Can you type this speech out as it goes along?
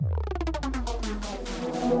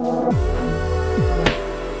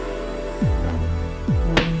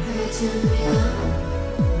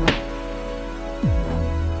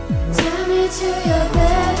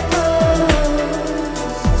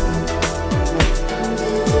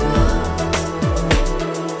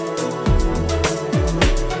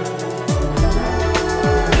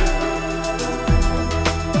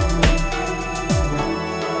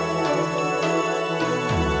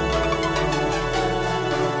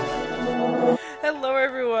Hello,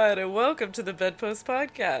 everyone, and welcome to the Bedpost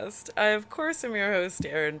Podcast. I, of course, am your host,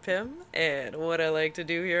 Erin Pym, and what I like to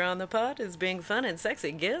do here on the pod is bring fun and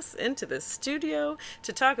sexy guests into the studio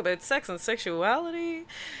to talk about sex and sexuality.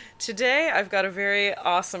 Today, I've got a very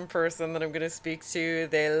awesome person that I'm going to speak to.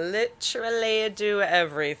 They literally do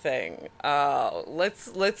everything.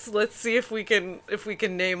 Let's see if we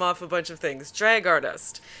can name off a bunch of things. Drag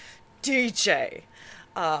artist, DJ,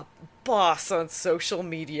 boss on social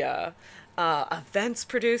media, events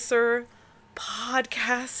producer,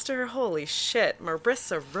 podcaster. Holy shit.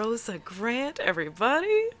 Marisa Rosa Grant,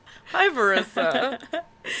 everybody. Hi, Marisa.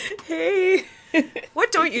 Hey.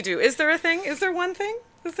 What don't you do? Is there a thing? Is there one thing?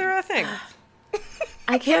 Is there a thing?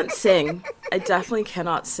 I can't sing. I definitely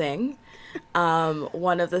cannot sing.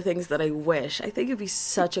 One of the things that I think it'd be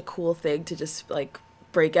such a cool thing to just like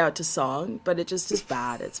break out to song, but it just is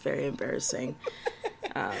bad. It's very embarrassing.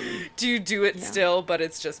 Do you do it still, but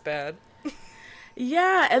it's just bad?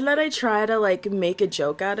 Yeah, and then I try to like make a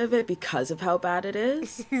joke out of it because of how bad it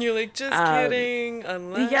is. You're like, just kidding,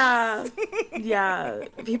 unless... Yeah.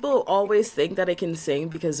 People always think that I can sing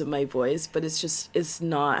because of my voice, but it's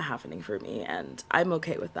not happening for me, and I'm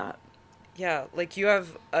okay with that. Yeah, like you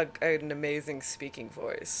have an amazing speaking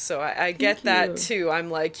voice, so I get that too.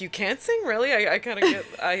 I'm like, you can't sing, really? I kind of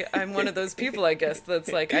get, I'm one of those people, I guess,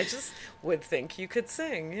 that's like, I just would think you could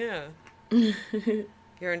sing, yeah.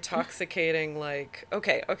 You're intoxicating, like,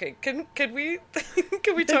 okay, can we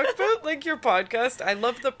talk about, like, your podcast? I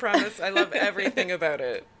love the premise, I love everything about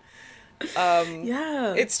it.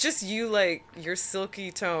 Yeah. It's just you, like, your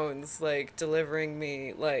silky tones, like, delivering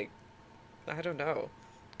me, like, I don't know,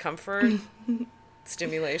 comfort,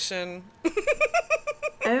 stimulation.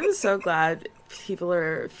 I'm so glad people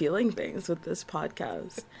are feeling things with this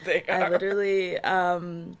podcast. They are. I literally,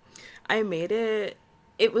 I made it.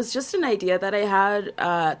 It was just an idea that I had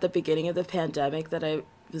at the beginning of the pandemic that I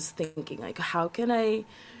was thinking, like, how can I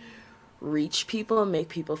reach people and make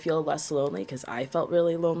people feel less lonely? Because I felt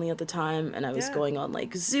really lonely at the time, and I was going on,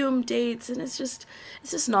 like, Zoom dates, and it's just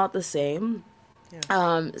not the same.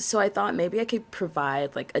 Yeah. So I thought maybe I could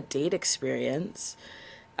provide, like, a date experience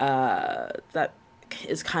that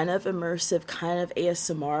is kind of immersive, kind of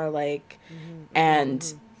ASMR-like,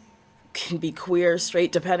 and can be queer,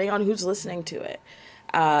 straight, depending on who's listening to it.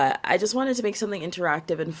 I just wanted to make something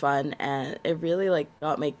interactive and fun, and it really, like,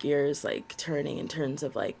 got my gears, like, turning in terms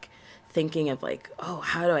of, like, thinking of, like, oh,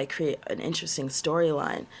 how do I create an interesting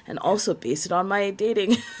storyline and also base it on my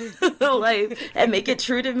dating life and make it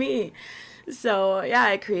true to me. So, yeah,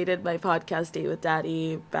 I created my podcast, Date with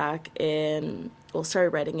Daddy, started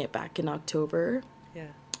writing it back in October.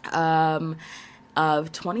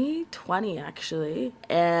 Of 2020, actually.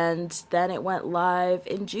 And then it went live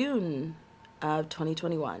in June of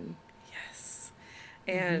 2021. Yes.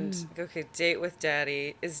 And, okay, Date with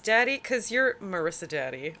Daddy. Is Daddy, because you're Marisa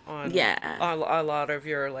Daddy on a lot of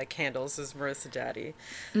your, like, handles is Marisa Daddy.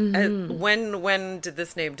 When did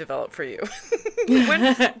this name develop for you? Tell me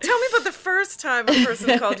about the first time a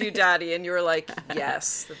person called you Daddy and you were like,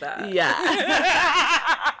 yes, that.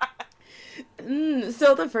 Yeah.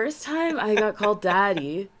 So the first time I got called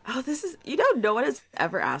Daddy, no one has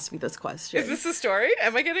ever asked me this question. Is this a story?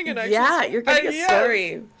 Am I getting an actual story? You're getting a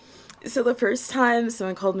story. So the first time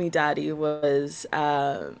someone called me Daddy was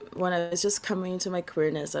when I was just coming into my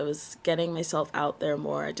queerness. I was getting myself out there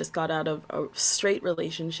more. I just got out of a straight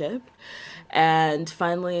relationship and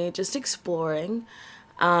finally just exploring.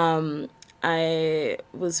 I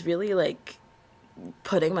was really, like,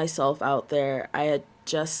 putting myself out there. I had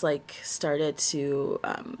just, like, started to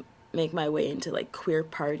make my way into, like, queer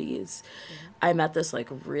parties. I met this, like,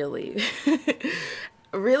 really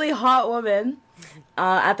really hot woman.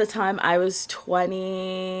 At the time I was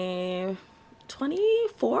 24,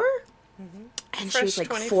 and she was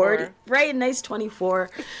like 40, right? Nice 24.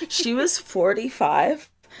 She was 45,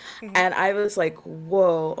 and I was like,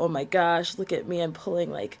 whoa, oh my gosh, look at me, I'm pulling,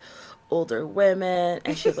 like, older women,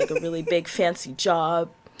 and she had, like, a really big fancy job.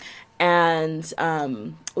 And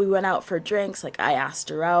we went out for drinks. Like, I asked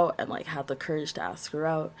her out and, like, had the courage to ask her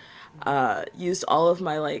out. Used all of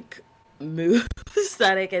my, like, moves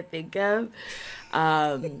that I could think of.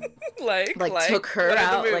 Like took her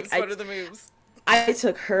out. What are the moves? I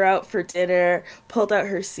took her out for dinner, pulled out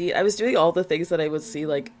her seat. I was doing all the things that I would see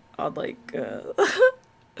like on like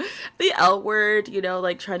the L word, you know,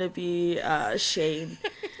 like trying to be Shane.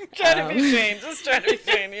 Trying to be Shane, just trying to be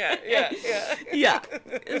Shane. Yeah, yeah, yeah.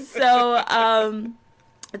 Yeah. So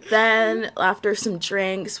then after some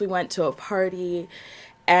drinks, we went to a party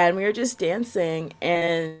and we were just dancing,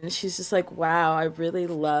 and she's just like, wow, I really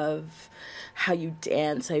love how you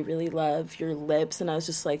dance. I really love your lips. And I was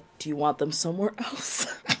just like, do you want them somewhere else?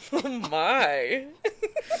 Oh my.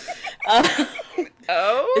 uh,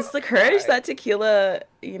 Oh, it's the courage that tequila,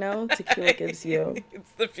 you know, tequila gives you.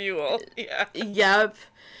 it's the fuel. Yeah. Yep.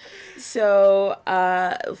 So,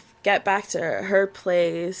 get back to her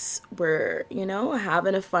place. We're, you know,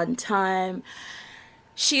 having a fun time.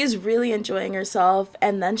 She is really enjoying herself.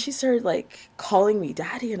 And then she started, like, calling me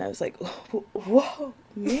daddy. And I was like, whoa,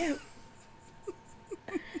 man.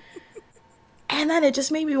 And then it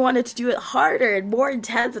just made me wanted to do it harder and more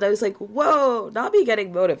intense. And I was like, whoa, not me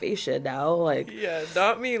getting motivation now. Like, yeah,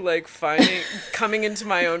 not me like coming into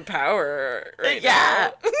my own power right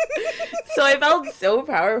yeah. now. So I felt so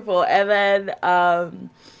powerful. And then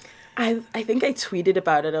I think I tweeted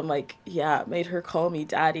about it. I'm like, yeah, made her call me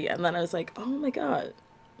daddy. And then I was like, oh my God,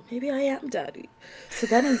 maybe I am daddy. So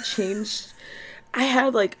then I changed. I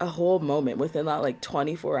had like a whole moment within that like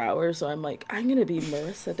 24 hours. So I'm like, I'm going to be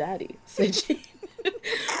Marisa Daddy. So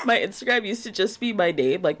my Instagram used to just be my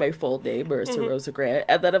name, like my full name, Marisa Rosa Grant.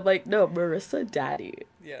 And then I'm like, no, Marisa Daddy.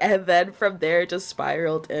 Yeah. And then from there it just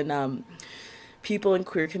spiraled in people in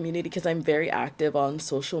queer community, because I'm very active on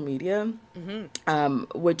social media,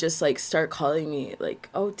 would just like start calling me like,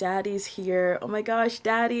 oh, daddy's here. Oh my gosh,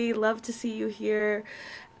 daddy, love to see you here.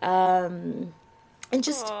 And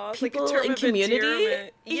just people like in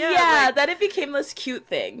community. Yeah, like... then it became this cute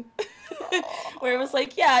thing where it was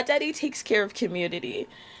like, yeah, daddy takes care of community.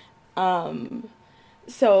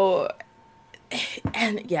 So,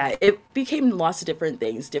 and yeah, it became lots of different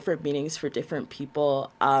things, different meanings for different people.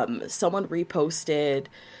 Someone reposted,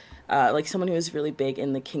 like someone who was really big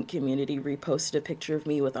in the kink community reposted a picture of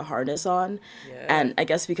me with a harness on. Yeah. And I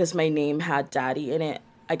guess because my name had daddy in it,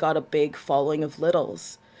 I got a big following of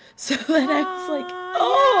littles. So then I was like,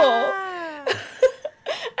 oh, yeah.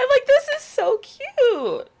 I'm like, this is so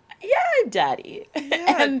cute. Yeah, I'm daddy.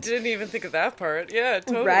 Yeah, and I didn't even think of that part. Yeah,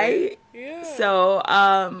 totally. Right? Yeah. So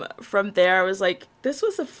from there, I was like, this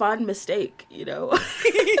was a fun mistake, you know?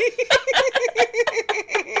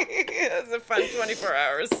 It was a fun 24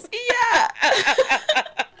 hours. Yeah.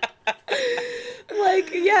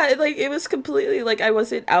 Like, yeah, like, it was completely, like, I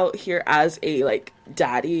wasn't out here as a, like,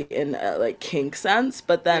 daddy in a, like, kink sense,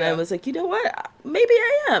 but then I was like, you know what? Maybe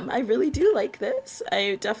I am. I really do like this.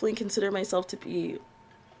 I definitely consider myself to be,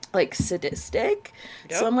 like, sadistic.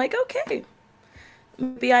 Yep. So I'm like, okay,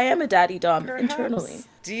 maybe I am a daddy dom. Perhaps. Internally.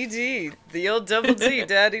 DD, the old double D,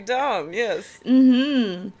 daddy dom, yes.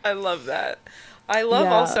 Mm-hmm. I love that. I love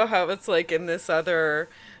also how it's, like, in this other...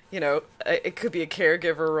 You know, it could be a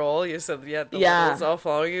caregiver role. You said, the littles all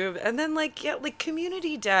follow you. And then, like, like,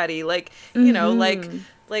 community daddy. Like, you know,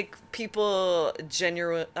 like, people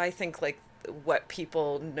genuine... I think, like, what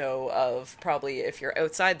people know of probably if you're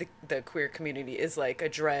outside the queer community is, like, a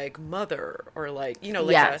drag mother. Or, like, you know,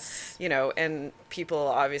 like, you know, and people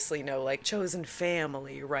obviously know, like, chosen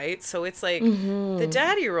family, right? So it's, like, the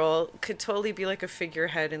daddy role could totally be, like, a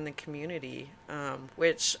figurehead in the community,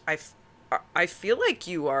 which I feel like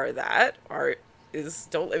you are that,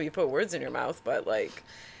 don't let me put words in your mouth, but, like,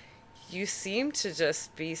 you seem to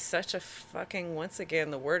just be such a fucking, once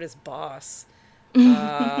again, the word is boss.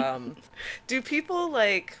 Do people,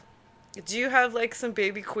 like, do you have, like, some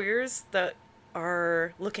baby queers that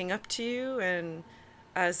are looking up to you and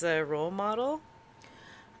as a role model?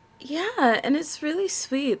 Yeah, and it's really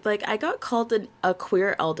sweet. Like, I got called a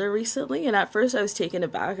queer elder recently, and at first I was taken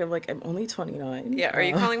aback. I'm like, I'm only 29. Yeah, are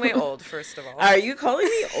you calling me old, first of all? Are you calling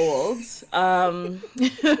me old?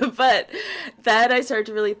 But then I started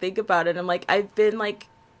to really think about it. I'm like, I've been, like,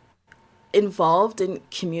 involved in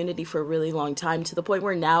community for a really long time, to the point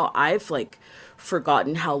where now I've, like,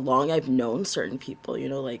 forgotten how long I've known certain people, you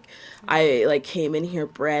know? Like, I, like, came in here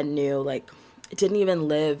brand new, like, didn't even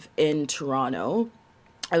live in Toronto.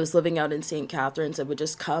 I was living out in St. Catharines. I would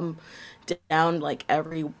just come down like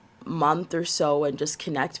every month or so and just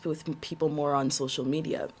connect with people more on social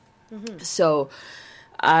media. So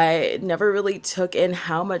I never really took in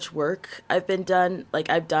how much work I've done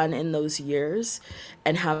in those years,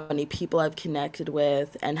 and how many people I've connected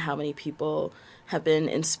with, and how many people have been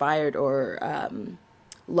inspired or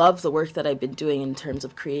love the work that I've been doing in terms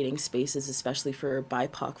of creating spaces, especially for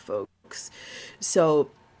BIPOC folks.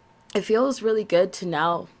 So it feels really good to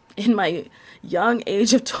now in my young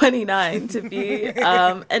age of 29 to be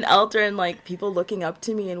an elder, and like people looking up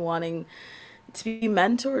to me and wanting to be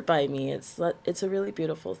mentored by me. It's a really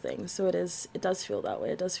beautiful thing. So it does feel that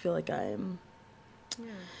way. It does feel like I'm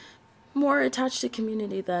more attached to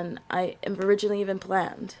community than I am originally even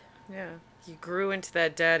planned. Yeah. You grew into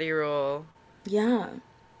that daddy role. Yeah.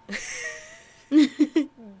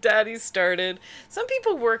 Daddy started. Some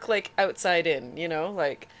people work like outside in, you know,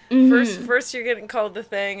 like first you're getting called the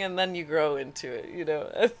thing and then you grow into it, you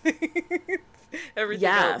know. Everything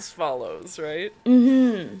else follows, right?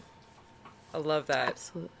 Mm-hmm. I love that.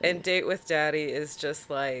 Absolutely. And Date with Daddy is just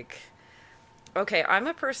like, okay, I'm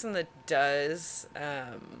a person that does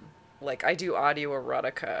like I do audio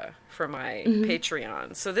erotica for my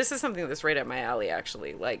Patreon. So this is something that's right up my alley,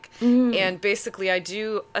 actually. Like, and basically I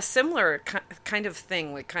do a similar kind of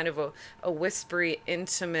thing, like kind of a whispery,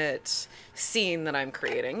 intimate scene that I'm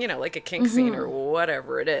creating, you know, like a kink scene or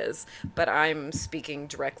whatever it is, but I'm speaking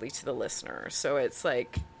directly to the listener. So it's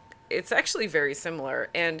like, it's actually very similar.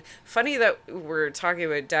 And funny that we're talking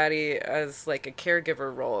about Daddy as like a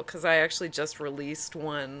caregiver role, because I actually just released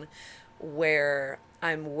one where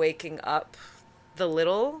I'm waking up the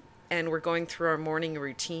little and we're going through our morning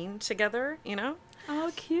routine together, you know?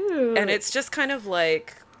 Oh, cute. And it's just kind of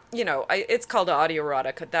like, you know, it's called audio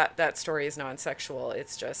erotica. That story is non-sexual.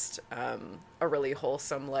 It's just a really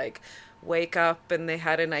wholesome, like, wake up and they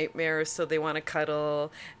had a nightmare, so they want to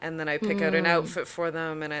cuddle, and then I pick out an outfit for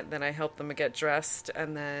them, and then I help them get dressed,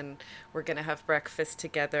 and then we're gonna have breakfast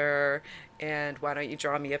together, and why don't you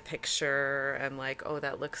draw me a picture, and like, oh,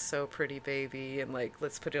 that looks so pretty, baby, and like,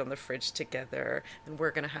 let's put it on the fridge together, and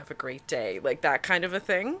we're gonna have a great day, like that kind of a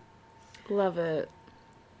thing. Love it.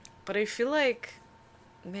 But I feel like,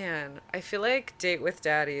 man, I feel like Date with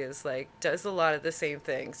Daddy is like, does a lot of the same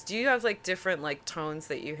things. Do you have like different like tones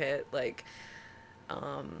that you hit, like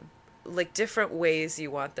different ways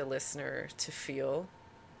you want the listener to feel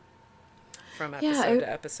from episode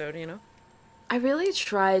to episode, you know? I really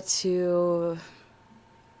try to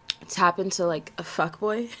tap into like a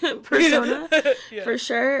fuckboy persona for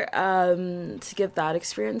sure, to give that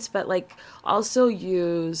experience, but like also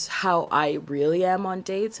use how I really am on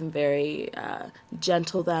dates. I'm very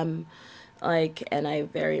gentle them, like, and I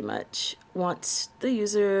very much want the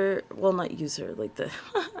user, well, not user, like the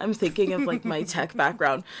I'm thinking of like my tech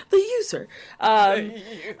background, the user.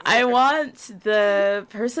 I want the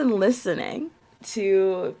person listening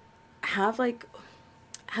to have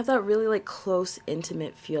that really like close,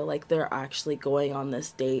 intimate feel, like they're actually going on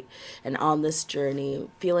this date and on this journey,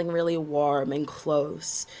 feeling really warm and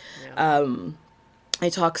close. I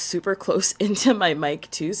talk super close into my mic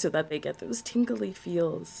too, so that they get those tingly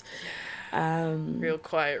feels. Real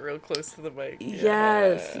quiet, real close to the mic.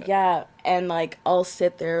 Yes, yeah. And like I'll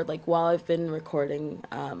sit there like while I've been recording,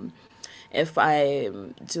 if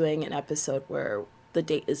I'm doing an episode where the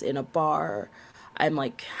date is in a bar, I'm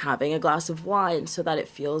like having a glass of wine so that it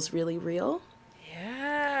feels really real.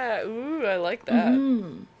 Yeah. Ooh, I like that.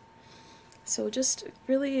 So just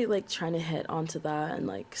really like trying to hit onto that and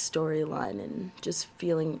like storyline and just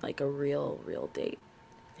feeling like a real date.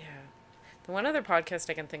 Yeah. The one other podcast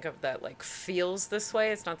I can think of that like feels this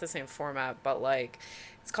way, it's not the same format, but like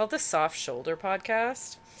it's called the Soft Shoulder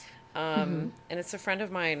Podcast. And it's a friend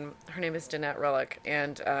of mine. Her name is Danette Relic,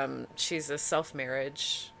 and she's a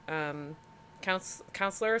self-marriage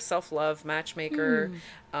counselor, self-love matchmaker,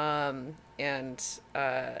 and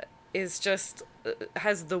is just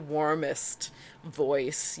has the warmest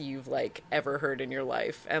voice you've like ever heard in your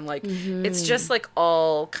life, and like it's just like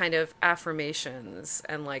all kind of affirmations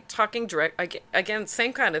and like talking again,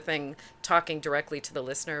 same kind of thing, talking directly to the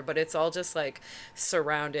listener, but it's all just like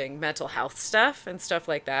surrounding mental health stuff and stuff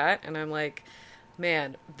like that. And I'm like,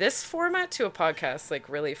 man, this format to a podcast like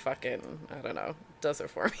really fucking, I don't know, does it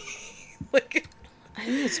for me. Like, I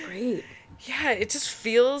think it's great. Yeah, it just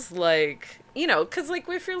feels like, you know, because like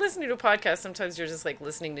if you're listening to a podcast, sometimes you're just like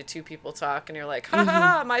listening to two people talk and you're like, ha ha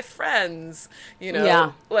ha, my friends, you know?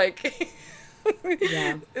 Yeah. Like,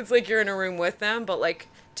 it's like you're in a room with them, but like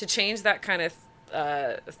to change that kind of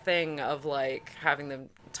thing of like having them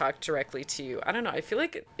talk directly to you, I don't know, I feel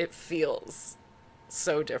like it feels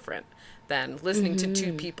so different than listening to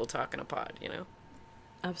two people talk in a pod, you know?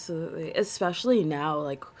 Absolutely. Especially now,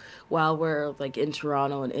 like, while we're, like, in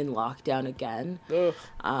Toronto and in lockdown again.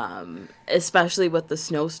 Especially with the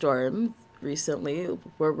snowstorm recently,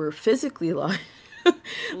 where we're physically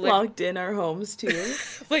locked in our homes, too.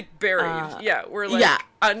 Like, buried. We're, like,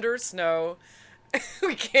 under snow.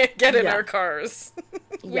 We can't get in our cars.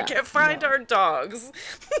 We can't find our dogs.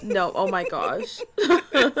 No, oh my gosh.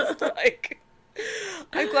 It's like...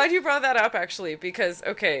 I'm glad you brought that up, actually, because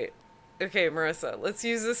okay, Marissa, let's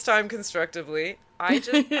use this time constructively. I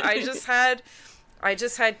just had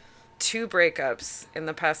two breakups in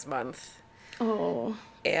the past month, Oh.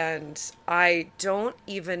 and I don't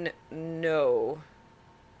even know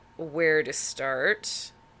where to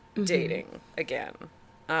start dating again.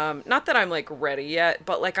 Not that I'm like ready yet,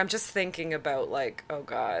 but like I'm just thinking about like, oh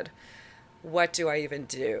God, what do I even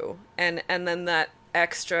do? And then that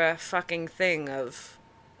extra fucking thing of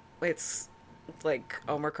it's like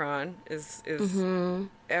Omicron is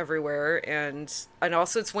everywhere, and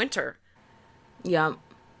also it's winter. Yeah.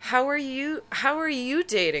 How are you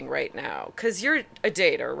dating right now? 'Cause you're a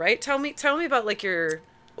dater, right? Tell me about like your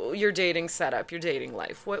dating setup, your dating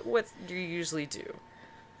life. What do you usually do?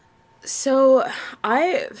 So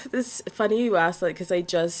this funny you asked, like, because I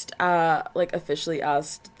just like officially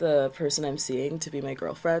asked the person I'm seeing to be my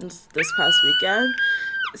girlfriend this past weekend.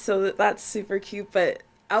 So that's super cute. But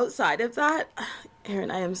outside of that,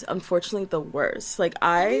 Erin, I am unfortunately the worst. Like,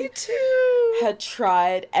 Me I too. had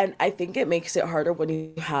tried, and I think it makes it harder when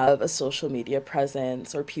you have a social media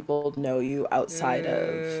presence or people know you outside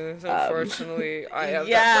of Unfortunately, I have that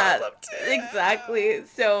yeah, problem too. exactly.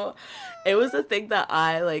 So it was a thing that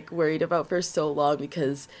I like worried about for so long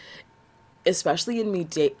because especially in me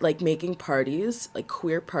date like making parties, like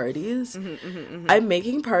queer parties, I'm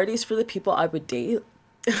making parties for the people I would date.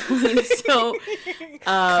 So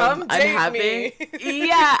Come I'm date having me.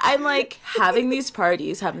 yeah, I'm like having these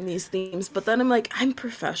parties, having these themes, but then I'm like, I'm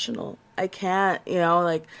professional. I can't,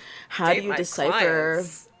 like how do Date you my decipher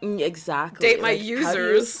clients. exactly Date my like how do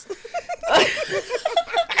you users.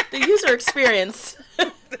 the user experience.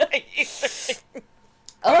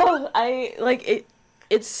 Oh, I like it.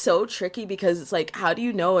 It's so tricky because it's like, how do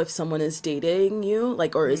you know if someone is dating you,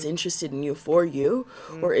 like, or is interested in you for you,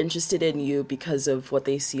 or interested in you because of what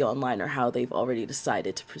they see online or how they've already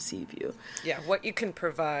decided to perceive you? Yeah, what you can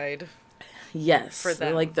provide for Yes,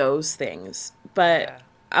 them. like those things. But Yeah.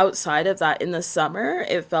 outside of that, in the summer,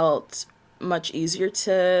 it felt much easier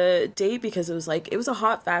to date because it was a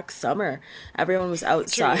hot vax summer. Everyone was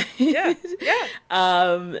True. outside. Yeah. Yeah.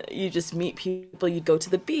 You just meet people. You'd go to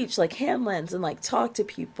the beach, like Hanlan's, and like talk to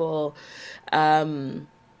people.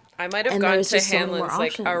 I might have And gone there's to just so many more Hanlon's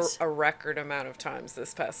like options. a record amount of times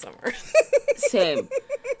this past summer. Same.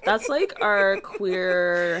 That's like our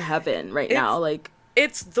queer heaven right It's now. Like,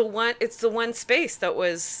 it's the one space that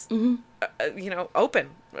was open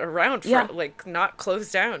around for yeah. like not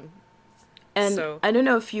closed down. And So I don't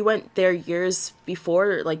know if you went there years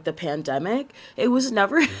before, like the pandemic. It was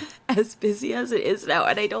never as busy as it is now,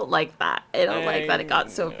 and I don't like that. I don't like I that it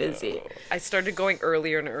got so busy. know. I started going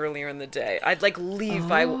earlier and earlier in the day. I'd like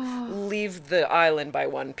Oh, leave the island by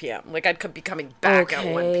 1 p.m. Like be coming back at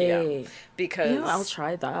 1 p.m. okay. I'll because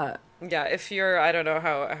try that. yeah, if you're I don't know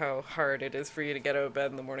how hard it is for you to get out of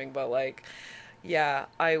bed in the morning, but like yeah,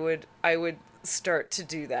 I would start to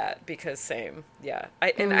do that because same. Yeah.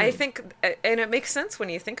 I think and it makes sense when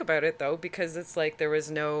you think about it though because it's like there was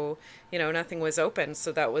nothing was open,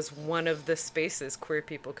 so that was one of the spaces queer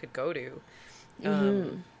people could go to.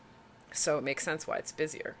 So it makes sense why it's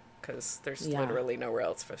busier because there's Yeah. literally nowhere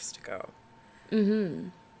else for us to go.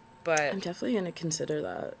 I'm But definitely gonna consider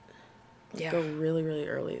that. Like, yeah. go really, really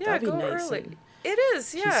early. Yeah, That'd be go nice early. and It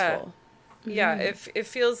is, yeah. peaceful. Yeah, it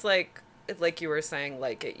feels like you were saying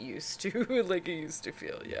like it used to like it used to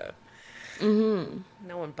feel, yeah.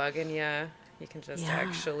 No one bugging you. You can just Yeah.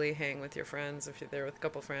 actually hang with your friends if you're there with a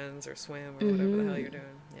couple friends or swim or whatever the hell you're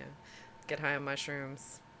doing. Yeah. Get high on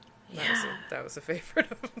mushrooms. Yeah. That was a favorite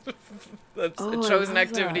that's a Oh, I chosen love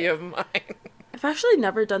activity that. of mine. I've actually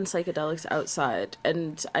never done psychedelics outside,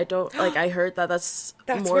 and I don't like. I heard that that's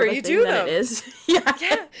That's more where of a you thing do than it them. is. Yeah,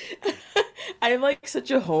 Yeah. I'm like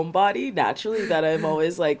such a homebody naturally that I'm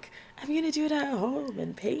always like, I'm gonna do it at home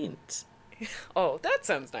and paint. Oh, that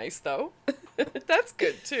sounds nice though. That's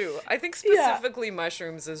good too. I think Yeah. specifically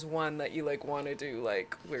mushrooms is one that you like want to do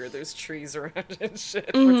like where there's trees around and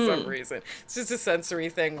shit for some reason. It's just a sensory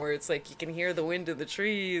thing where it's like you can hear the wind in the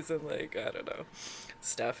trees and like I don't know,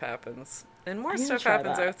 stuff happens. And more I'm gonna stuff try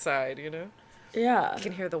happens that. outside, you know? Yeah, You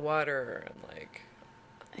can hear the water and like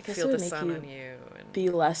I guess it feel the would make sun you on you and be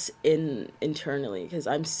less internally because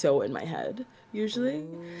I'm so in my head usually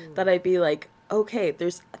that I'd be like, okay,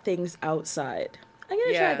 there's things outside. I'm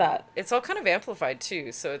gonna try yeah, that. it's all kind of amplified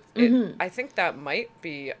too. So it I think that might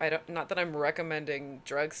be I don't not that I'm recommending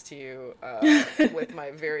drugs to you with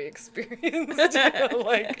my very experienced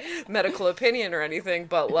like medical opinion or anything,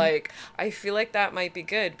 but like I feel like that might be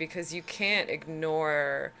good because you can't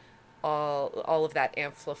ignore all of that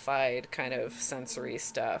amplified kind of sensory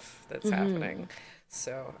stuff that's happening.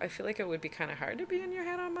 So I feel like it would be kind of hard to be in your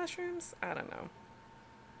head on mushrooms. I don't know.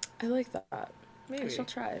 I like that. I Maybe. shall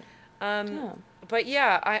try. Um, Yeah. but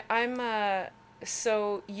yeah,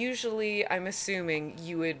 so usually I'm assuming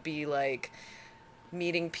you would be like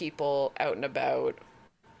meeting people out and about,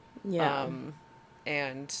 Yeah. um,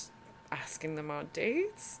 and asking them on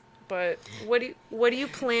dates. But what do you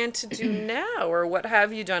plan to do now, or what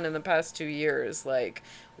have you done in the past 2 years, like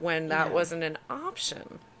when that Yeah. wasn't an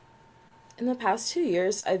option? In the past 2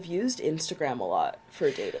 years, I've used Instagram a lot for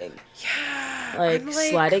dating. Yeah, I'm Like, like,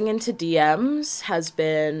 sliding into DMs has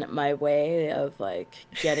been my way of, like,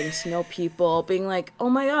 getting to know people, being like, oh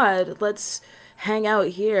my god, let's hang out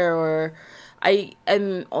here. Or I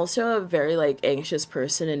am also a very, like, anxious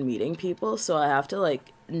person in meeting people, so I have to,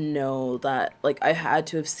 like, know that, like, I had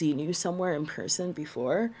to have seen you somewhere in person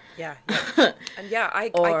before. yeah, yep. And yeah, I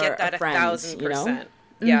Or get a that a friend, thousand you know? percent.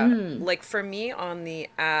 Yeah, like for me on the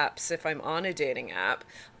apps, if I'm on a dating app,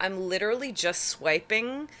 I'm literally just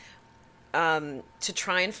swiping to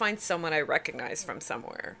try and find someone I recognize from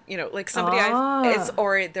somewhere. You know, like somebody it's Ah.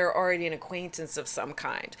 or they're already an acquaintance of some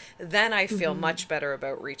kind. Then I feel much better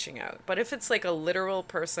about reaching out. But if it's like a literal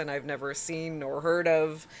person I've never seen nor heard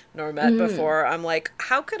of nor met before, I'm like,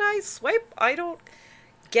 how could I swipe? I don't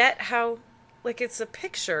get how, like, it's a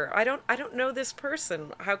picture. I don't know this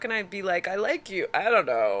person. How can I be like, I like you? I don't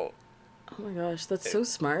know. Oh my gosh, that's so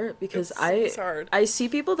smart because It's hard. I see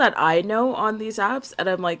people that I know on these apps and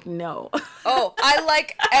I'm like, no. Oh, I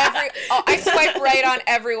like I swipe right on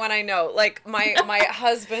everyone I know. Like my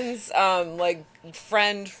husband's like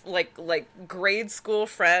friend, like grade school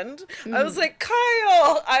friend. I was like,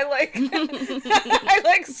 Kyle. I like I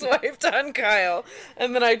like swiped on Kyle.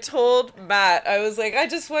 And then I told Matt, I was like, I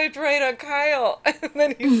just swiped right on Kyle. And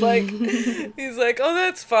then he's like, "Oh,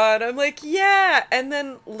 that's fun." I'm like, "Yeah." And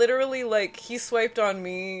then literally like he swiped on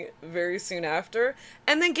me very soon after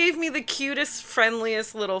and then gave me the cutest,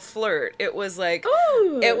 friendliest little flirt. Ooh. It was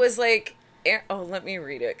like, oh, let me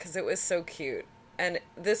read it because it was so cute. And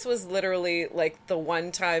this was literally like the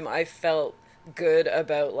one time I felt good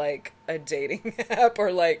about like a dating app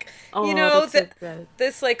or like, Oh, you know, that's so good.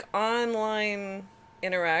 this like online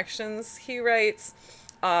interactions. He writes,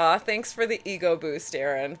 "Aw, thanks for the ego boost,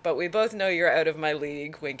 Aaron, but we both know you're out of my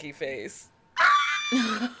league, winky face."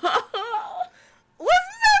 Wasn't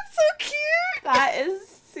that so cute? That is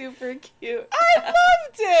super cute. I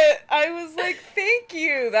loved it. I was like, thank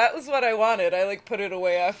you. That was what I wanted. I like put it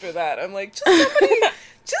away after that. I'm like,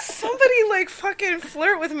 just somebody like fucking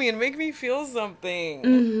flirt with me and make me feel something.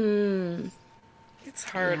 Mm-hmm. It's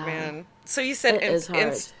hard, Yeah. man. So you said It is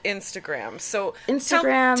hard. Instagram. So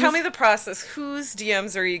Instagram. tell me the process. Whose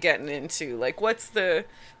DMs are you getting into? Like, what's the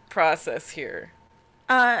process here?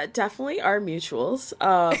 Definitely our mutuals.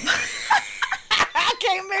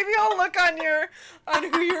 Okay, maybe I'll look on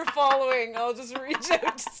who you're following. I'll just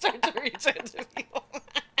start to reach out to people.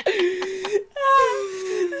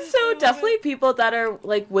 So definitely people that are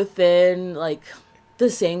like within like the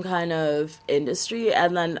same kind of industry,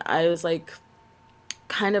 and then I was like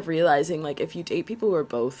kind of realizing like if you date people who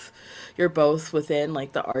are you're both within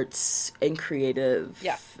like the arts and creative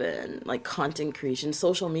Yeah. and like content creation,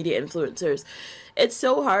 social media influencers, it's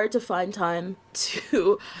so hard to find time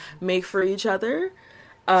to make for each other.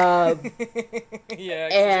 Yeah, 'cause you're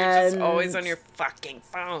just And always on your fucking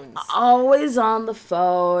phones. always on the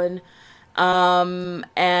phone.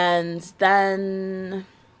 And then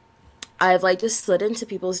I've like just slid into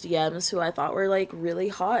people's DMs who I thought were like really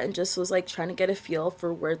hot and just was like trying to get a feel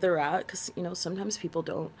for where they're at, because you know sometimes people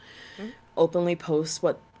don't openly post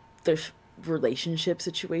what their relationship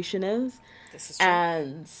situation is. This is true.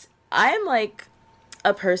 And I'm like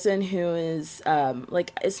a person who is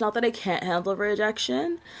like, it's not that I can't handle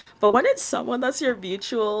rejection, but when it's someone that's your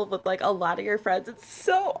mutual with like a lot of your friends, it's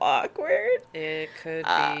so awkward. It could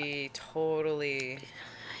be totally.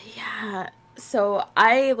 Yeah. So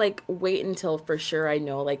I like wait until for sure I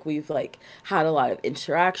know like we've like had a lot of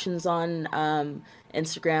interactions on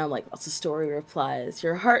Instagram, like lots of story replies,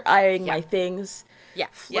 you're heart eyeing Yeah. my things, Yeah.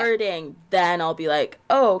 flirting. Then I'll be like,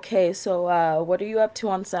 oh, okay, so what are you up to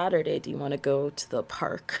on Saturday? Do you want to go to the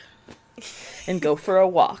park and go for a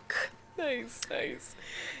walk? Nice, nice.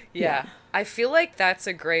 Yeah. Yeah. I feel like that's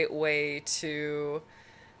a great way to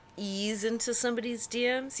ease into somebody's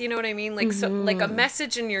DMs. You know what I mean? Like so like a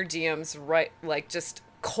message in your DMs, right, like just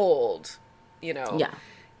cold, you know. Yeah.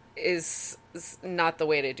 Is not the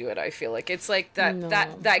way to do it. I feel like it's like that No.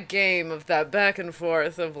 that game of that back and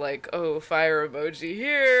forth of like, oh, fire emoji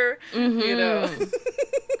here, you know,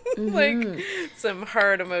 like some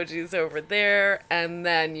heart emojis over there, and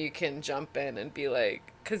then you can jump in and be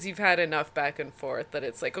like, because you've had enough back and forth that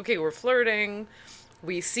it's like, okay, we're flirting,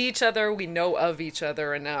 we see each other, we know of each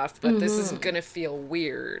other enough, but this isn't going to feel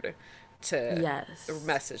weird to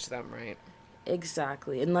message them, right?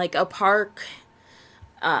 Exactly. And like a park,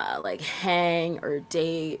 like hang or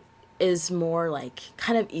date is more like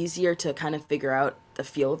kind of easier to kind of figure out the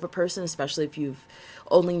feel of a person, especially if you've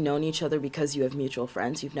only known each other because you have mutual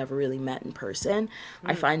friends you've never really met in person.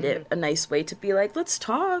 I find it a nice way to be like, let's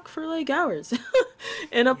talk for like hours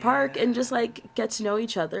in a park and just like get to know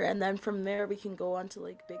each other, and then from there we can go on to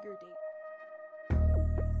like bigger dates.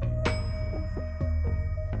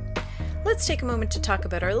 Let's take a moment to talk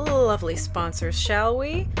about our lovely sponsors, shall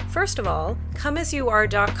we? First of all,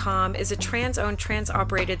 ComeAsYouAre.com is a trans-owned,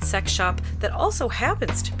 trans-operated sex shop that also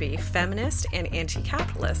happens to be feminist and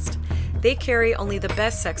anti-capitalist. They carry only the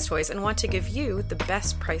best sex toys and want to give you the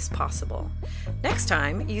best price possible. Next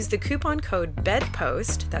time, use the coupon code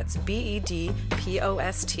BEDPOST, that's BEDPOST,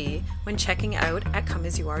 when checking out at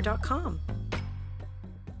ComeAsYouAre.com.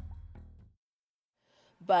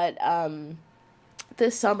 But,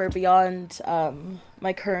 this summer, beyond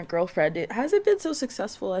my current girlfriend, it hasn't been so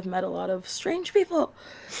successful. I've met a lot of strange people.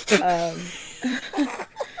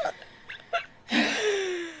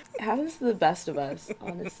 How's the best of us,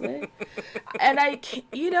 honestly? And I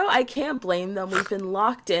can't blame them. We've been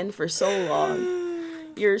locked in for so long.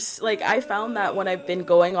 I found that when I've been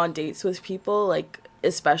going on dates with people, like,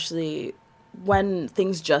 especially when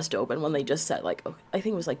things just opened, when they just said, like, I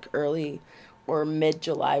think it was like early or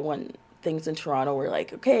mid-July when things in Toronto were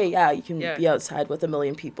like, okay, yeah, you can be outside with 1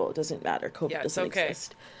 million people. It doesn't matter. COVID doesn't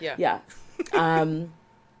exist. Yeah.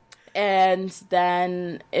 And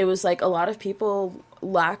then it was like a lot of people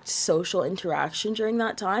lacked social interaction during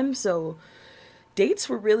that time. So dates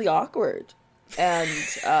were really awkward. And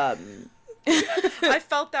I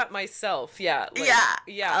felt that myself. Yeah.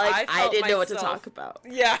 I didn't know what to talk about.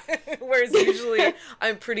 Yeah. Whereas usually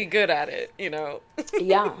I'm pretty good at it, you know?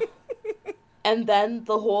 Yeah. And then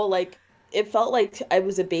the whole, like, it felt like I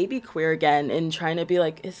was a baby queer again and trying to be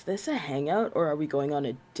like, is this a hangout or are we going on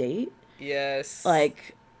a date? Yes.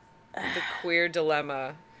 Like, the queer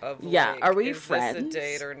dilemma of, like, are we is friends? this a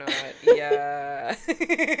date or not? Yeah.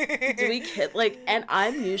 Do we kid? Like, and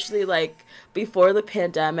I'm usually, like, before the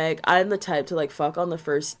pandemic, I'm the type to, like, fuck on the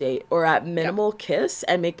first date or at minimal kiss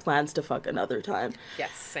and make plans to fuck another time.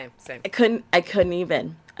 Yes, same. I couldn't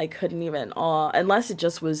even. Unless it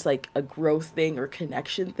just was like a growth thing or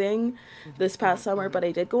connection thing this past summer. But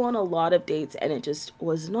I did go on a lot of dates and it just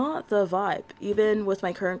was not the vibe. Even with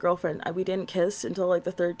my current girlfriend, we didn't kiss until like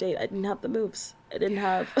the third date. I didn't have the moves. I didn't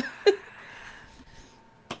have.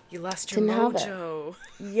 You lost your mojo.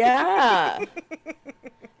 Yeah.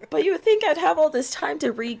 But you would think I'd have all this time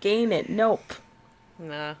to regain it. Nope.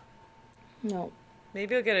 Nah. Nope.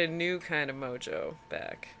 Maybe I'll get a new kind of mojo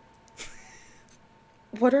back.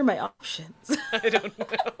 What are my options? I don't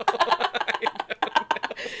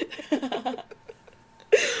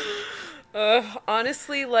know.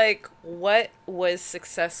 Honestly, like, what was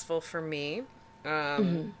successful for me,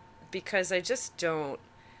 because I just don't,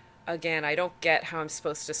 again, I don't get how I'm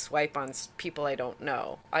supposed to swipe on people I don't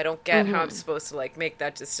know. I don't get how I'm supposed to, like, make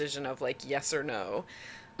that decision of, like, yes or no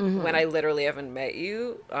when I literally haven't met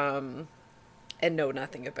you and know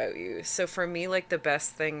nothing about you. So for me, like, the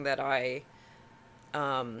best thing that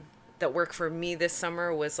that worked for me this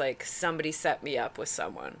summer was, like, somebody set me up with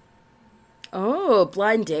someone. Oh,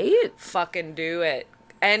 blind date? Fucking do it.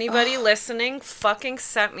 Anybody listening, fucking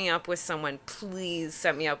set me up with someone. Please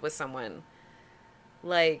set me up with someone.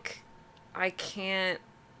 Like, I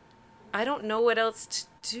don't know what else to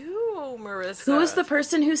do, Marisa. Who was the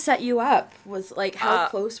person who set you up? Was, like, how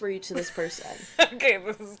close were you to this person? Okay,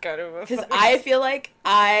 this is kind of a... Because I feel like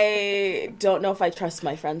I don't know if I trust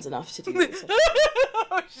my friends enough to do this.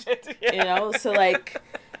 Oh, shit, yeah. You know? So, like,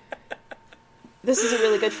 this is a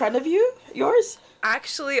really good friend of yours?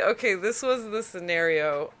 Actually, okay, this was the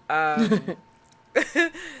scenario.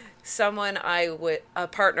 Someone a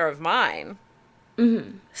partner of mine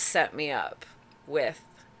set me up with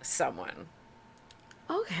someone.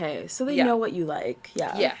 Okay, so they know what you like.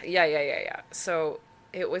 Yeah. So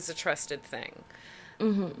it was a trusted thing.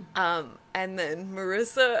 And then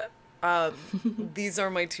Marisa, these are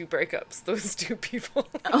my 2 breakups. Those 2 people.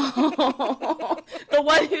 Oh, the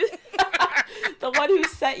one who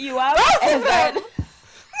set you up, and then.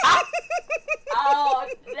 Oh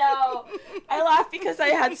no! I laughed because I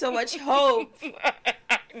had so much hope.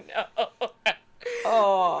 No.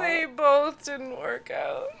 Oh. They both didn't work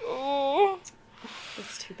out. Oh.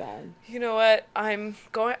 That's too bad. You know what?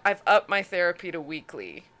 I've upped my therapy to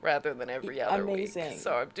weekly rather than every other week.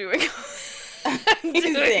 So I'm doing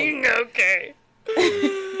okay.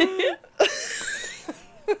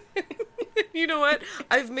 You know what?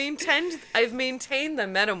 I've maintained the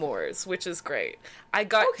metamors, which is great. I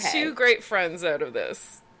got two great friends out of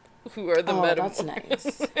this who are the metamors. That's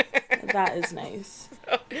nice. That is nice.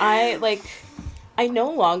 I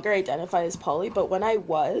no longer identify as poly, but when I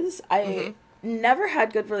was, I never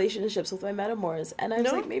had good relationships with my metamors, and I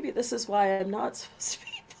was like, maybe this is why I'm not supposed to be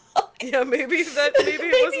poly. Yeah, maybe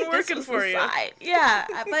it wasn't working for you. Yeah,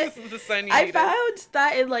 but this is the sign you I needed. found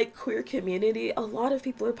that in like queer community, a lot of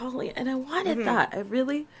people are poly, and I wanted that. I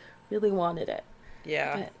really, really wanted it.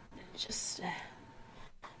 Yeah. But just,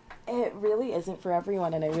 it really isn't for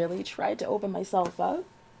everyone, and I really tried to open myself up.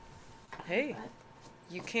 Hey,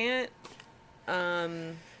 you can't,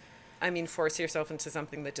 force yourself into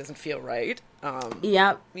something that doesn't feel right.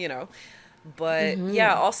 Yeah. You know, but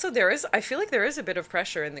also I feel like there is a bit of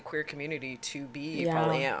pressure in the queer community to be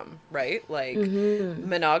polyam, right? Like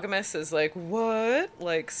monogamous is like, what?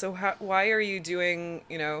 Like, so why are you doing,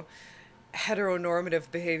 heteronormative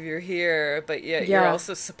behavior here, but yet you're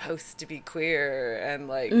also supposed to be queer and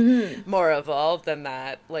like more evolved than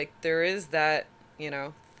that. Like there is that,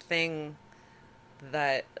 thing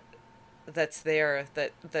that's there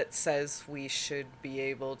that says we should be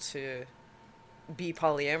able to be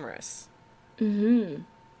polyamorous.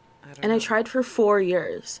 I tried for 4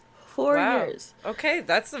 years. 4 years. Okay,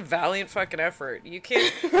 that's a valiant fucking effort. You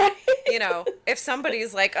can't, right? If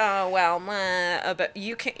somebody's like, oh, well, but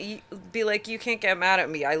you can't be like, you can't get mad at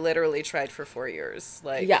me. I literally tried for 4 years.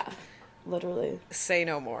 Like, yeah, literally. Say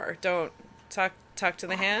no more. Don't talk to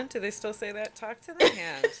the hand. Do they still say that? Talk to the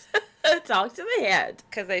hand. Talk to the hand.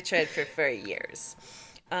 Because I tried for 4 years.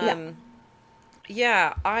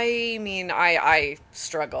 Yeah, I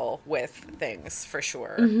struggle with things for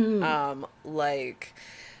sure.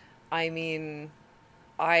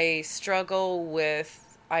 I struggle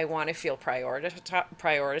with, I want to feel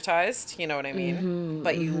prioritized, you know what I mean?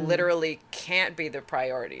 But you literally can't be the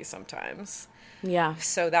priority sometimes. Yeah.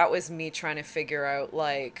 So that was me trying to figure out,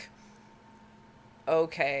 like,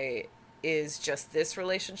 okay, is just this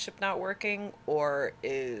relationship not working, or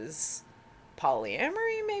is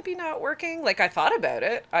polyamory maybe not working? Like, I thought about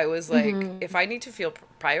it. I was like, if I need to feel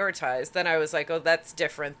prioritized, then I was like, oh, that's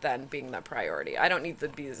different than being the priority. I don't need to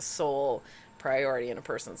be the sole priority in a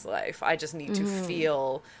person's life. I just need to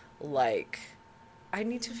feel like I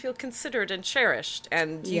need to feel considered and cherished.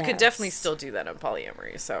 And you could definitely still do that in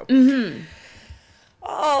polyamory. So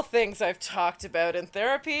all things I've talked about in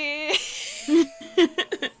therapy.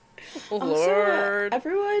 Lord. Also,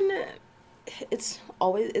 everyone, it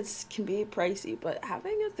can be pricey, but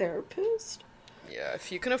having a therapist. Yeah,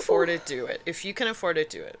 if you can afford it, do it. If you can afford it,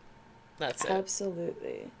 do it. That's it.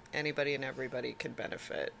 Absolutely. Anybody and everybody can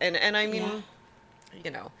benefit. And I mean,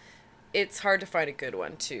 it's hard to find a good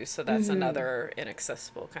one too. So that's another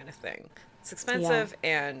inaccessible kind of thing. It's expensive,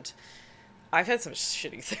 and I've had some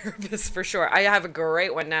shitty therapists for sure. I have a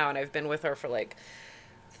great one now, and I've been with her for like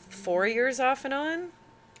 4 years off and on.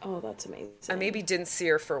 Oh, that's amazing. I maybe didn't see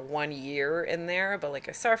her for 1 year in there, but like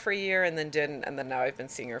I saw her for a year and then didn't, and then now I've been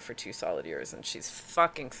seeing her for 2 solid years, and she's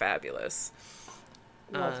fucking fabulous.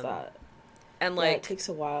 Love that. And like, it takes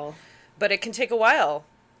a while. But it can take a while.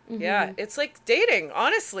 Yeah, it's like dating,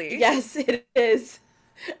 honestly. Yes, it is.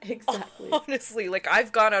 Exactly. Honestly, like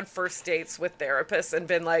I've gone on first dates with therapists and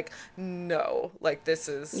been like, no, like this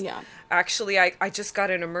is actually I just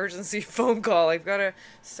got an emergency phone call. I've got a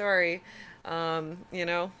sorry.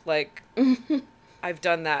 Like I've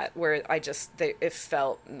done that where it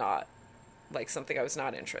felt not like something I was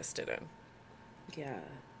not interested in. Yeah.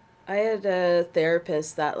 I had a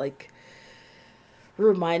therapist that like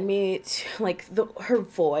remind me like her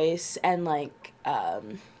voice and like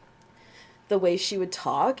the way she would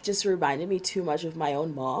talk just reminded me too much of my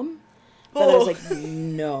own mom. But I was like,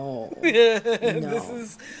 no. This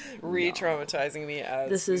is re-traumatizing me as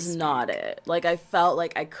this is not it. Like I felt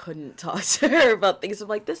like I couldn't talk to her about things. I'm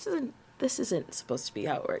like, this isn't supposed to be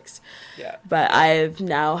how it works. Yeah. But I've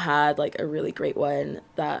now had like a really great one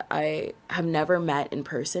that I have never met in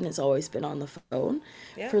person. It's always been on the phone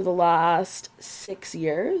for the last 6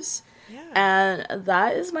 years. Yeah. And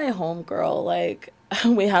that is my homegirl. Like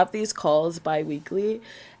we have these calls bi-weekly,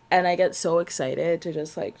 and I get so excited to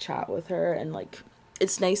just like chat with her. And like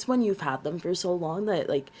it's nice when you've had them for so long that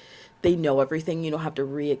like they know everything. You don't have to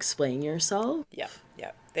re-explain yourself. Yeah.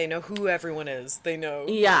 They know who everyone is. They know.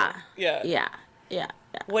 Yeah. Yeah.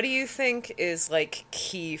 What do you think is like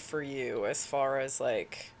key for you as far as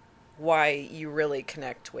like why you really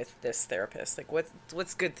connect with this therapist? Like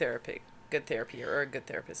what's good therapy or a good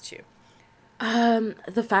therapist to you?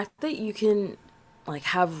 The fact that you can like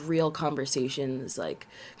have real conversations, like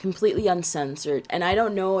completely uncensored. And I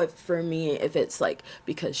don't know if for me, if it's like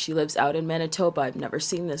because she lives out in Manitoba, I've never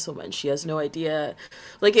seen this woman, she has no idea.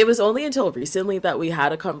 Like it was only until recently that we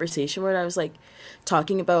had a conversation where I was like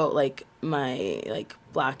talking about like my like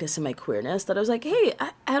blackness and my queerness, that I was like, hey,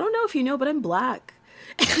 I don't know if you know, but I'm black.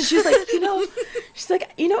 And she's like,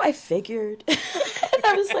 I figured. And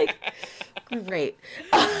I was like, great.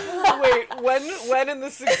 Wait, when in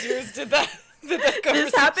the 6 years did that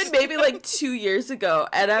this happened maybe like 2 years ago,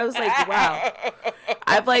 and I was like, wow.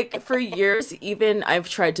 I've like for years, even I've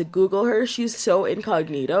tried to Google her. She's so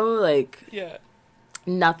incognito, like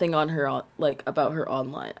nothing on her like about her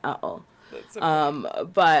online at all. That's so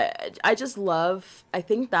but I just love, I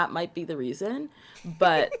think that might be the reason,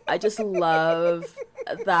 but I just love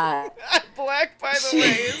that black, by the way,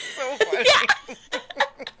 is so funny.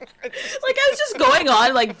 Like I was just going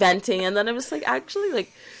on like venting, and then I was like, actually,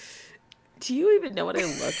 like, do you even know what I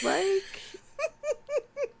look like?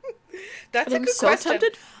 That's a good so question.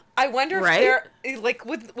 Tempted. I wonder if right? they're like,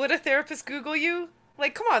 would a therapist Google you?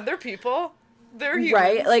 Like, come on, they're people. They're humans,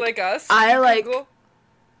 right? like us.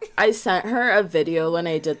 I sent her a video when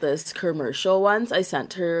I did this commercial once. I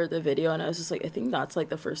sent her the video, and I was just like, I think that's like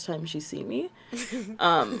the first time she's seen me.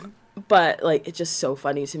 But like, it's just so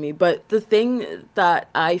funny to me. But the thing that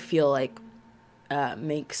I feel like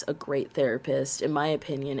makes a great therapist, in my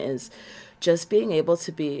opinion, is just being able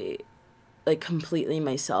to be like completely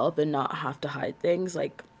myself and not have to hide things.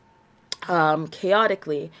 Like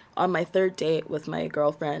chaotically, on my third date with my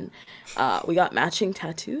girlfriend, we got matching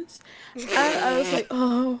tattoos, and I was like,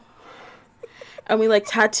 oh, and we like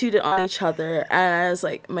tattooed it on each other, and I was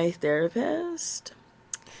like, my therapist,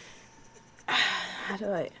 how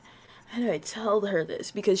do I tell her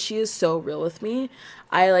this, because she is so real with me.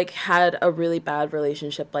 I like had a really bad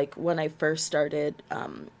relationship, like when I first started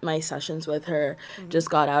my sessions with her,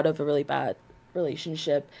 just got out of a really bad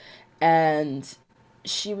relationship, and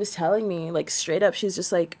she was telling me like straight up, she's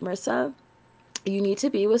just like, Marisa, you need to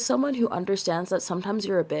be with someone who understands that sometimes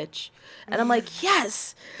you're a bitch. And I'm like,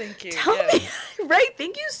 yes, thank you, tell me. Right,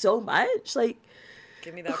 thank you so much. Like,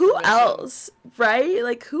 give me that who permission. else, right?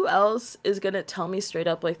 Like, who else is gonna tell me straight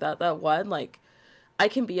up like that one, like, I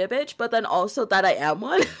can be a bitch, but then also that I am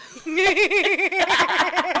one.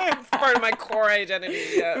 It's part of my core identity,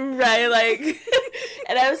 yeah. Right, like,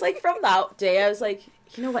 and I was like, from that day, I was like,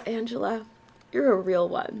 you know what, Angela? You're a real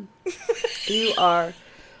one. You are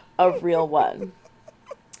a real one.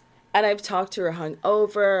 And I've talked to her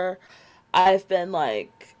hungover. I've been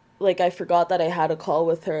like I forgot that I had a call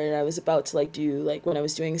with her, and I was about to like do like when I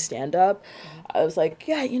was doing stand up, I was like,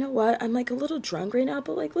 yeah, you know what? I'm like a little drunk right now,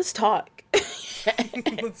 but like let's talk.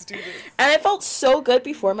 Let's do this. And I felt so good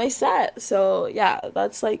before my set. So yeah,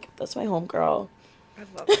 that's my homegirl. I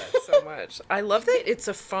love that so much. I love that it's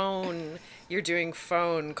a phone. You're doing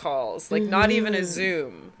phone calls, like not even a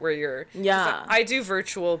Zoom where you're. Yeah. I do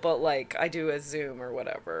virtual, but like I do a Zoom or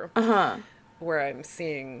whatever. Where I'm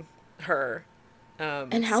seeing her.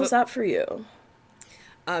 And how's that for you?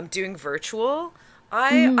 Doing virtual,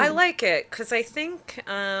 I like it because I think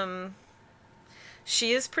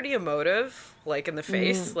she is pretty emotive, like in the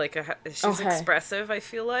face, like she's expressive. I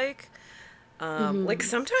feel like. Like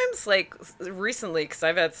sometimes, like recently, because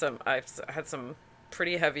I've had some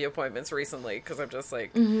pretty heavy appointments recently, because I'm just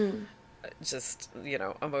like, just, you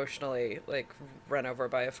know, emotionally like run over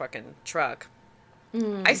by a fucking truck.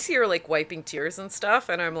 I see her like wiping tears and stuff,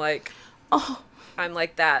 and I'm like,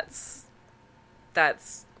 that's,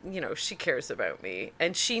 you know, she cares about me,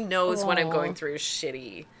 and she knows when I'm going through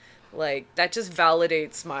shitty. Like that just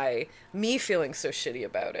validates me feeling so shitty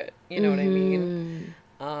about it. You know what I mean?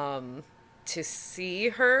 To see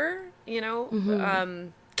her, you know,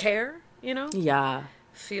 care, you know? Yeah.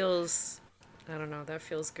 Feels, I don't know, that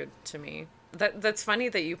feels good to me. That's funny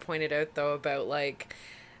that you pointed out, though, about, like,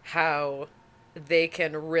 how they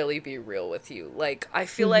can really be real with you. Like, I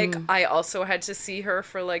feel like I also had to see her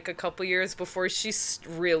for, like, a couple years before she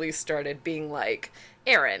really started being, like,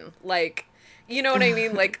 Erin, like, you know what I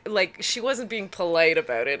mean? Like, she wasn't being polite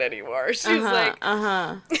about it anymore. She was like...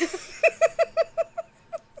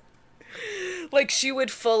 Like, she would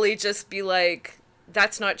fully just be like,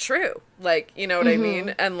 that's not true. Like, you know what I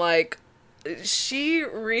mean? And, like, she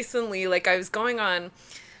recently, like, I was going on,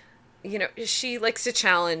 you know, she likes to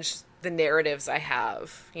challenge the narratives I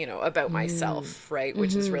have, you know, about myself, right?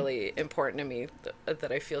 Which is really important to me,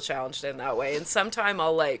 that I feel challenged in that way. And sometime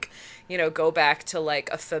I'll, like, you know, go back to, like,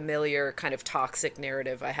 a familiar kind of toxic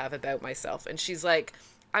narrative I have about myself. And she's like,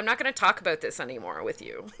 I'm not going to talk about this anymore with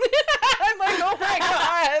you. I'm like, oh my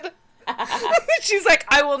God. She's like,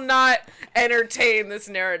 I will not entertain this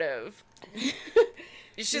narrative.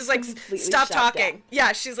 She's like, stop talking. Down.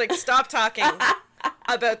 Yeah, she's like, stop talking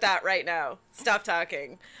about that right now. Stop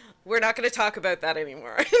talking. We're not going to talk about that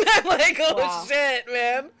anymore. And I'm like, oh, wow. Shit,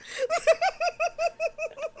 man.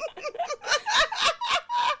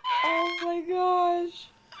 Oh, my gosh.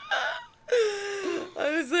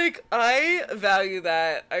 I was like, I value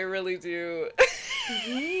that. I really do.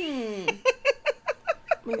 Oh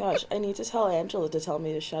my gosh, I need to tell Angela to tell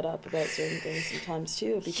me to shut up about certain things sometimes,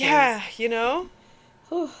 too. Because... Yeah, you know?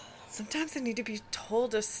 Sometimes I need to be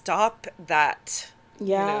told to stop that.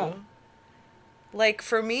 Yeah. You know? Like,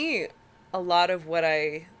 for me, a lot of what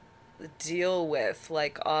I deal with,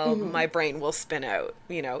 like, my brain will spin out,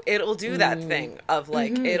 you know? It'll do that thing of,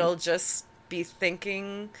 like, it'll just be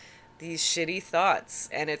thinking these shitty thoughts,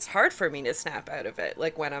 and it's hard for me to snap out of it,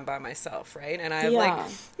 like, when I'm by myself, right? And I have, like,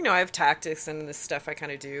 you know, I have tactics and this stuff I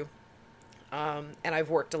kind of do. And I've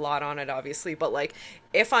worked a lot on it, obviously, but, like,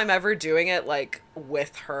 if I'm ever doing it, like,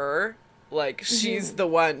 with her, like, she's the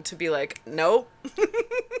one to be like, nope.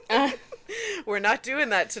 We're not doing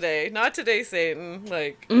that today. Not today, Satan.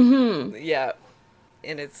 Like, yeah.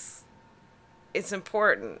 And it's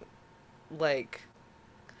important, like,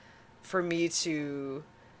 for me to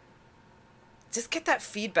just get that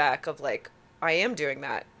feedback of, like, I am doing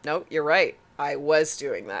that. No, you're right. I was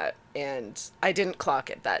doing that. And I didn't clock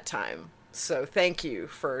it that time. So thank you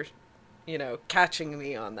for, you know, catching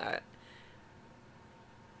me on that.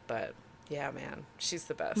 But yeah, man, she's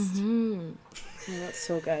the best. Oh, that's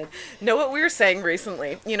so good. Know what we were saying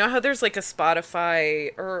recently? You know how there's like a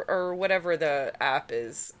Spotify or whatever the app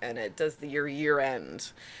is, and it does your year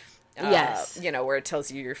end. Yes. You know, where it tells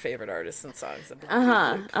you your favorite artists and songs.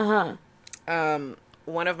 And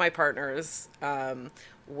one of my partners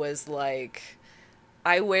was like,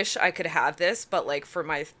 I wish I could have this, but like for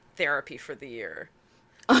my therapy for the year.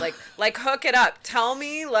 Like hook it up. Tell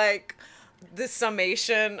me like the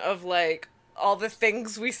summation of like all the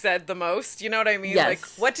things we said the most. You know what I mean? Yes. Like,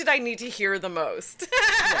 what did I need to hear the most?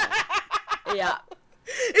 Yeah.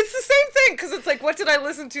 It's the same thing, because it's like, what did I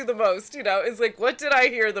listen to the most? You know, it's like, what did I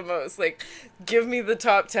hear the most? Like, give me the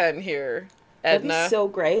top 10 here, Edna. That'd be so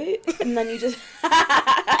great. And then you just...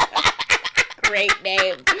 Great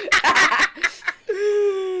name.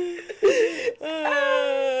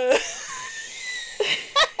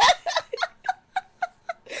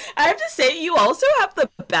 I have to say, you also have the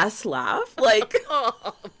best laugh. Like,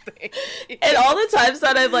 oh, thank you. And all the times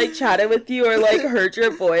that I've like chatted with you or like heard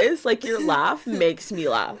your voice, like your laugh makes me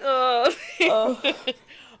laugh. Oh.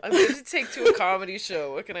 I'm going to take to a comedy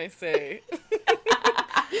show. What can I say?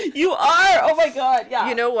 You are. Oh my god. Yeah.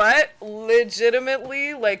 You know what?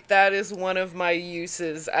 Legitimately, like that is one of my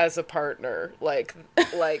uses as a partner. Like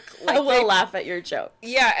I will laugh at your joke.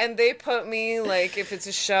 Yeah, and they put me like if it's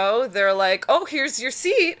a show, they're like, "Oh, here's your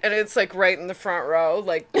seat," and it's like right in the front row,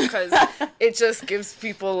 like because it just gives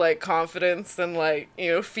people like confidence and like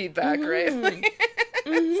feedback, right? Like,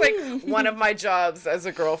 it's like one of my jobs as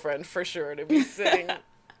a girlfriend for sure to be sitting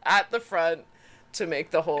at the front. To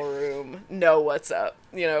make the whole room know what's up,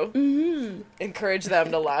 encourage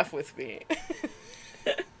them to laugh with me.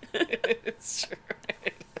 It's true.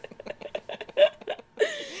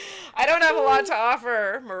 I don't have a lot to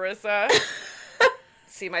offer, Marisa.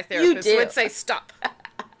 See, my therapist would say, stop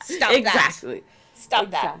exactly. That.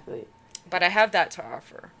 Stop that. But I have that to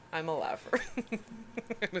offer. I'm a laugher.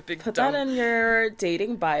 I'm a big Put dumb. that in your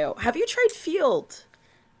dating bio. Have you tried Field?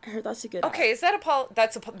 I heard that's a good Okay, app. is that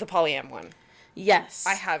the polyam one? Yes.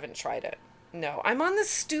 I haven't tried it. No, I'm on this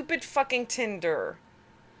stupid fucking Tinder,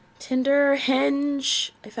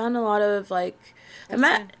 Hinge. I found a lot of I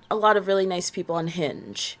met a lot of really nice people on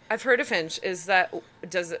Hinge. I've heard of Hinge.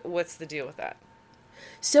 What's the deal with that?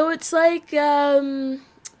 So it's like,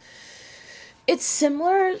 it's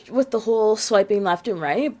similar with the whole swiping left and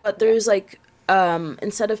right, but there's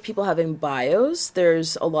instead of people having bios,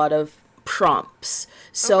 there's a lot of prompts.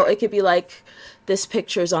 So it could be like, this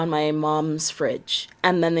picture's on my mom's fridge,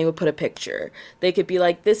 and then they would put a picture. They could be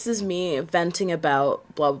like, this is me venting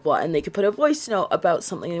about blah, blah, blah, and they could put a voice note about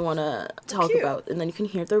something they want to talk about, and then you can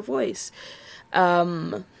hear their voice.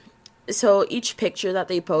 So each picture that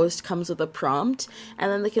they post comes with a prompt,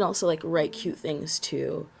 and then they can also, write cute things,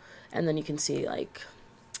 too. And then you can see,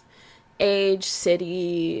 age,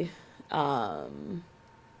 city, I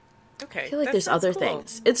feel like there's other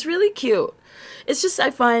things. It's really cute. It's just, I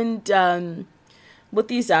find, with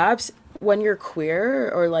these apps, when you're queer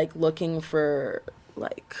or looking for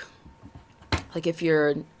if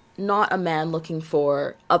you're not a man looking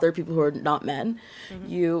for other people who are not men,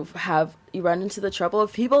 you run into the trouble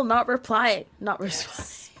of people not replying, not responding.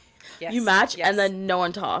 Yes. You match and then no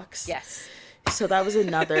one talks. Yes. So that was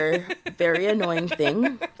another very annoying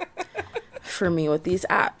thing for me with these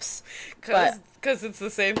apps. Because it's the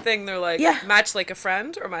same thing. They're like, match like a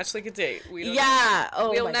friend or match like a date. We don't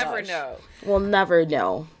know. We'll never know. We'll never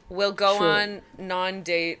know. We'll go on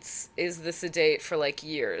non-dates. Is this a date for like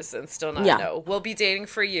years and still not know? We'll be dating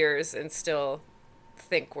for years and still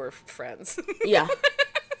think we're friends. Yeah,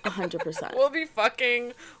 100%. We'll be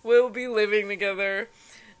fucking. We'll be living together.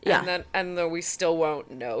 Yeah. And then we still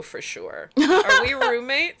won't know for sure. Are we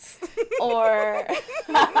roommates? Or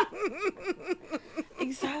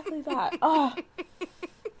exactly that. Oh,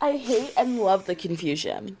 I hate and love the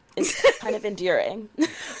confusion. It's kind of endearing.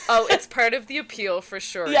 Oh, it's part of the appeal for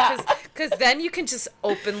sure. Yeah. Because then you can just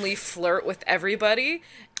openly flirt with everybody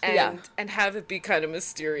and have it be kind of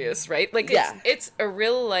mysterious, right? Like it's a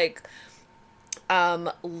real like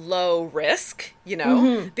low risk, you know?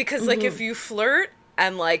 Mm-hmm. Because like if you flirt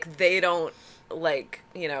and like they don't like,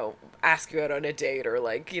 you know, ask you out on a date or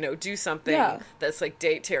like, you know, do something that's like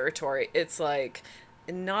date territory, it's like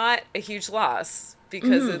not a huge loss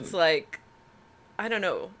because it's like, I don't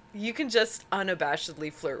know, you can just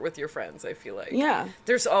unabashedly flirt with your friends, I feel like. Yeah.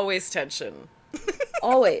 There's always tension.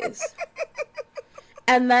 Always.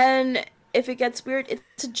 And then if it gets weird,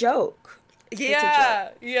 it's a joke. Yeah,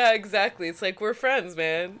 exactly. It's like, we're friends,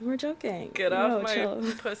 man. We're joking. Get off my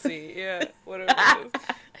pussy. Yeah, whatever it is.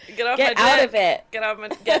 Get off my dick. Get out of it.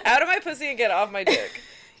 Get out of my pussy and get off my dick.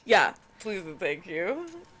 Yeah. Please and thank you.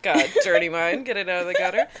 God, dirty mind. Get it out of the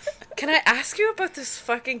gutter. Can I ask you about this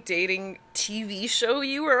fucking dating TV show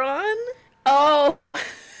you were on? Oh.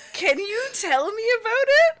 Can you tell me about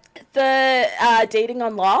it? The Dating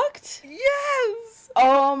Unlocked? Yes.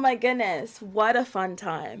 Oh my goodness. What a fun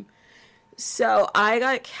time. So I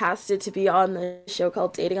got casted to be on the show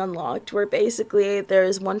called Dating Unlocked, where basically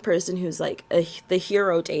there's one person who's like the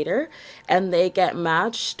hero dater, and they get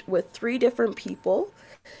matched with 3 different people,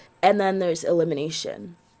 and then there's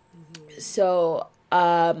elimination. Mm-hmm. So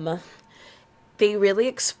they really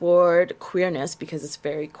explored queerness because it's a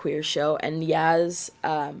very queer show, and Yaz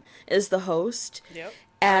is the host. Yep.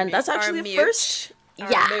 And that's actually the first...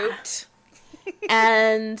 Moot.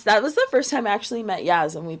 And that was the first time I actually met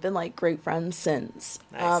Yaz, and we've been like great friends since.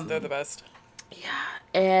 Nice, they're the best. Yeah,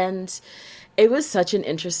 and it was such an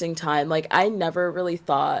interesting time. Like, I never really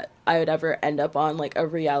thought I would ever end up on like a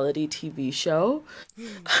reality TV show,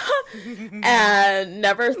 and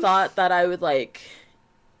never thought that I would like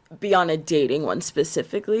be on a dating one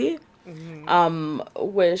specifically.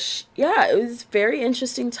 Which, yeah, it was very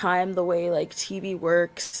interesting time, the way like TV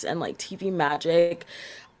works and like TV magic.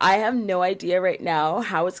 I have no idea right now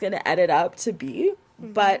how it's going to edit up to be,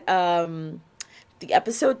 but the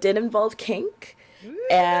episode did involve kink,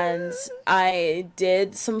 and I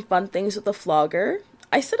did some fun things with the flogger.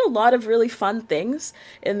 I said a lot of really fun things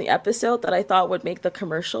in the episode that I thought would make the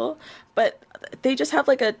commercial, but they just have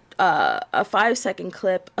like a 5-second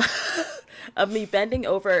clip of me bending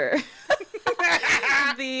over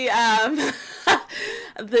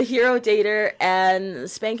the hero dater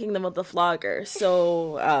and spanking them with the flogger.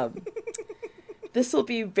 So this will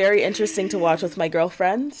be very interesting to watch with my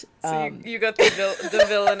girlfriend. So you got the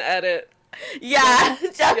villain edit. Yeah,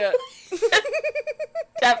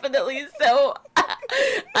 definitely. So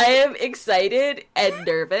I am excited and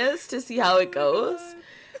nervous to see how it goes.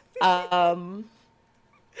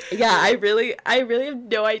 Yeah, I really have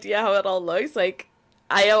no idea how it all looks. Like,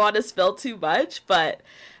 I don't want to spill too much, but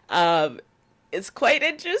it's quite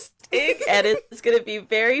interesting, and it's going to be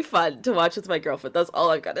very fun to watch with my girlfriend. That's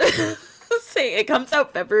all I'm going to say. It comes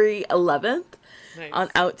out February 11th on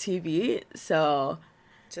Out TV, so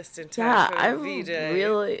just in time for I'm V-Day.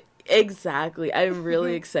 I'm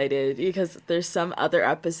really excited because there's some other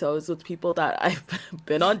episodes with people that I've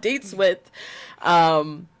been on dates with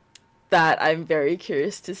that I'm very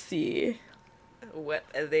curious to see what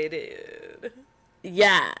they did.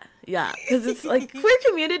 Yeah, because it's like queer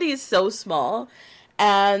community is so small,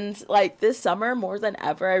 and like this summer more than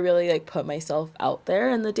ever, I really like put myself out there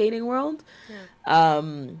in the dating world.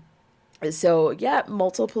 So yeah,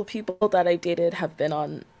 multiple people that I dated have been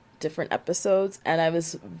on different episodes, and I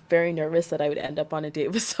was very nervous that I would end up on a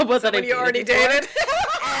date with someone that you already dated.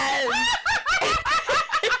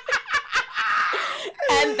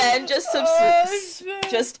 And then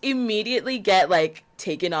just immediately get like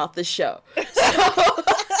taken off the show. So,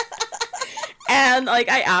 and like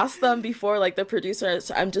I asked them before, like the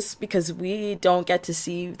producers, I'm just, because we don't get to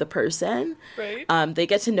see the person, right? They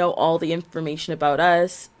get to know all the information about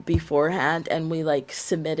us beforehand, and we like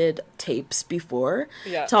submitted tapes before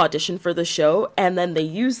to audition for the show, and then they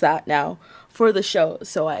use that now for the show.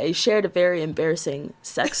 So I shared a very embarrassing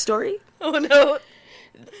sex story. Oh no.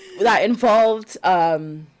 that involved,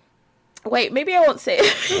 wait, maybe I won't say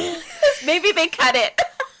it. Maybe they cut it.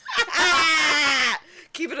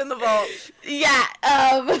 Keep it in the vault. Yeah.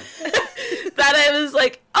 That I was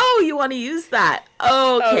like, oh, you want to use that?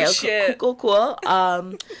 Oh, okay. Oh, shit. Cool.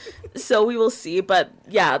 So we will see. But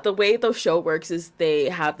yeah, the way the show works is they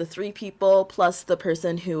have the 3 people plus the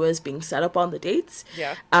person who is being set up on the dates.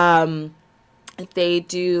 Yeah. They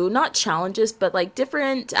do not challenges, but like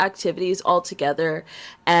different activities all together.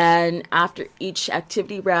 And after each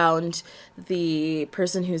activity round, the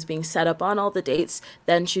person who's being set up on all the dates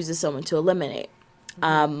then chooses someone to eliminate.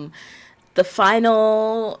 The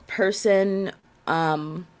final person,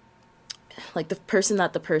 like the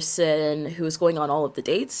person who is going on all of the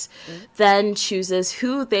dates, then chooses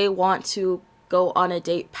who they want to go on a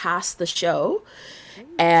date past the show.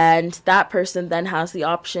 And that person then has the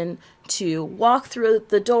option to walk through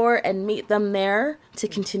the door and meet them there to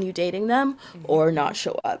continue dating them or not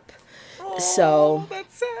show up. Oh, so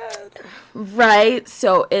that's sad. Right.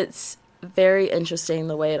 So it's very interesting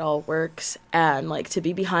the way it all works, and like to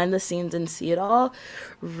be behind the scenes and see it all,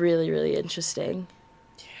 really, really interesting.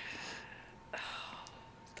 Yeah. Oh,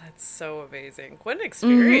 that's so amazing. What an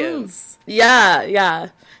experience. Yeah.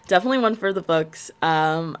 Definitely one for the books.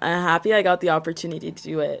 I'm happy I got the opportunity to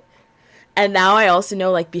do it. And now I also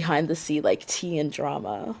know like behind the scene like tea and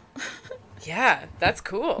drama. Yeah, that's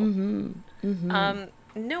cool.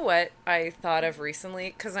 You know what I thought of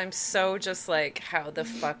recently? Because I'm so just like, how the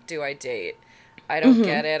fuck do I date? I don't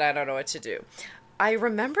get it. I don't know what to do. I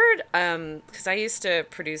remembered, because I used to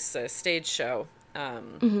produce a stage show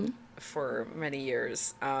for many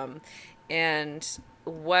years. And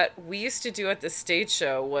what we used to do at the stage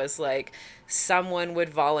show was like, someone would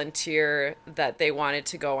volunteer that they wanted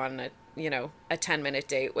to go on a 10-minute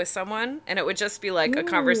date with someone, and it would just be like a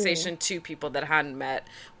conversation. 2 people that hadn't met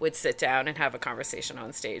would sit down and have a conversation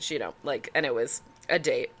on stage, and it was a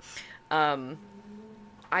date. I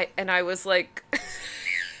was like,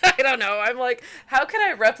 I don't know. I'm like, how can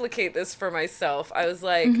I replicate this for myself? I was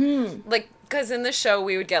like, because in the show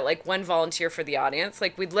we would get like one volunteer for the audience.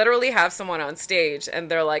 Like we'd literally have someone on stage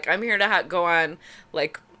and they're like, I'm here to go on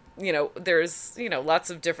like, there's, lots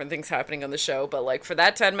of different things happening on the show, but like for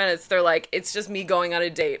that 10 minutes, they're like, it's just me going on a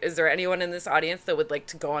date. Is there anyone in this audience that would like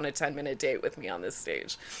to go on a 10-minute date with me on this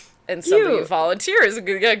stage? And somebody volunteers and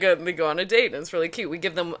they go on a date, and it's really cute. We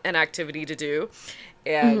give them an activity to do,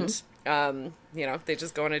 and, they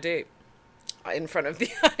just go on a date in front of the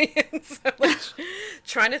audience. I'm like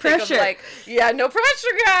trying to think of like, no pressure,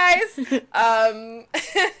 guys.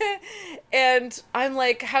 And I'm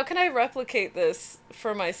like, how can I replicate this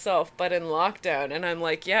for myself, but in lockdown? And I'm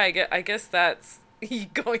like, I guess that's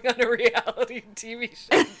going on a reality TV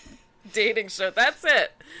show, dating show. That's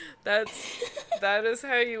it. That is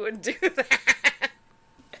how you would do that.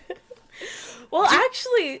 Well,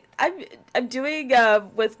 actually, I'm doing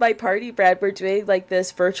with my party Brad. We're doing like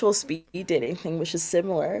this virtual speed dating thing, which is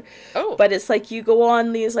similar. Oh, but it's like you go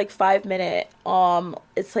on these like 5-minute.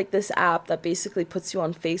 It's like this app that basically puts you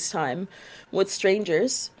on FaceTime with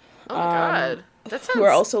strangers. Oh my god, that sounds. Who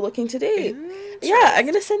are also looking to date. Yeah,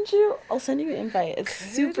 I'll send you an invite. It's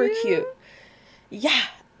super cute. Yeah,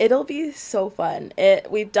 it'll be so fun.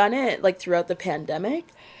 We've done it like throughout the pandemic.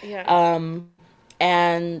 Yeah.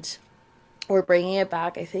 And we're bringing it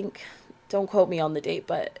back, I think, don't quote me on the date,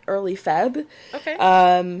 but early Feb. Okay.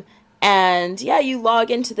 And yeah, you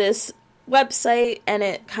log into this website and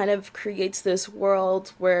it kind of creates this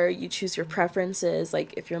world where you choose your preferences,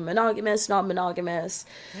 like if you're monogamous, not monogamous,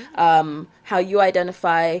 how you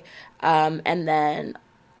identify, and then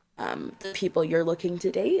the people you're looking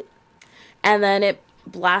to date. And then it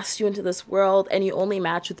blasts you into this world, and you only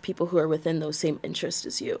match with people who are within those same interests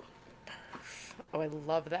as you. Oh, I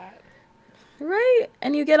love that. Right.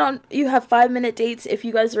 And you have 5-minute dates. If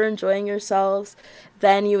you guys are enjoying yourselves,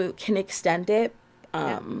 then you can extend it.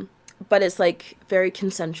 But it's like very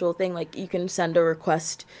consensual thing. Like you can send a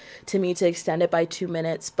request to me to extend it by 2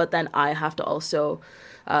 minutes, but then I have to also,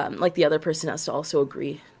 like the other person has to also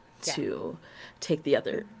agree to take the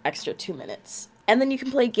other extra 2 minutes. And then you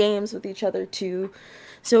can play games with each other too.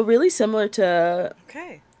 So really similar to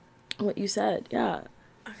what you said. Yeah.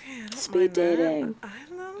 Okay. Speed dating. I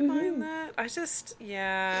don't mind that. I just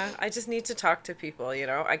need to talk to people,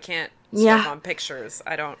 I can't step on pictures.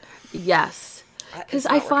 I don't. Yes. Because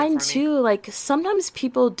I find too, like, sometimes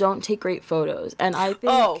people don't take great photos. And I think.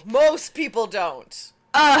 Oh, most people don't.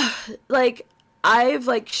 Like, I've,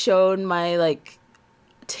 like, shown my, like,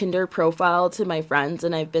 Tinder profile to my friends,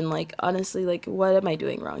 and I've been like, honestly, like, what am I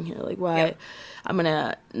doing wrong here? Like, why I'm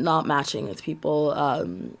not matching with people.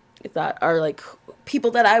 that are like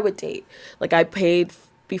people that I would date. Like I paid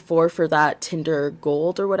before for that Tinder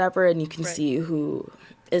Gold or whatever, and you can Right. see who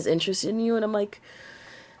is interested in you, and I'm like,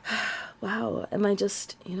 wow, am I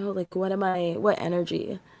just, like what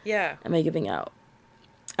energy Yeah. am I giving out?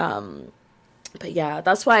 But yeah,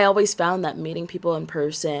 that's why I always found that meeting people in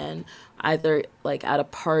person, either like at a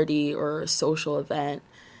party or a social event,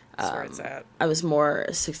 That's where it's at. I was more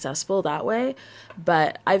successful that way.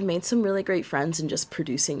 But I've made some really great friends in just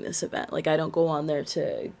producing this event. Like I don't go on there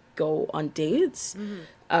to go on dates.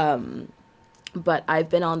 But I've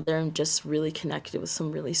been on there and just really connected with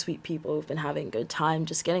some really sweet people who've been having a good time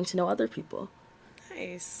just getting to know other people.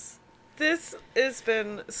 Nice. This has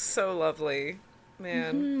been so lovely,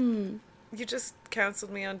 man. You just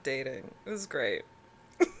counseled me on dating. It was great.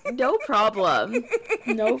 No problem.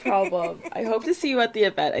 No problem. I hope to see you at the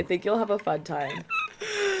event. I think you'll have a fun time.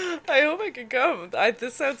 I hope I can come.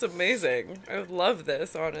 This sounds amazing. I would love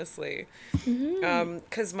this, honestly.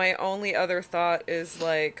 'Cause my only other thought is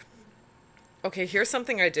like, okay, here's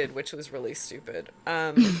something I did, which was really stupid.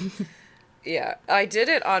 Yeah, I did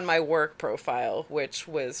it on my work profile, which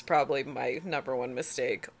was probably my number one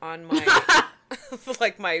mistake on my,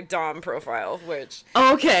 like my Dom profile, which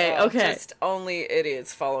Okay. just only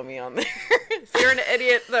idiots follow me on there. If you're an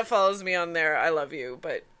idiot that follows me on there, I love you,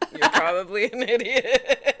 but you're probably an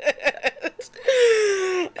idiot.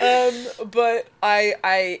 But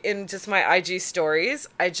I in just my IG stories,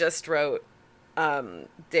 I just wrote,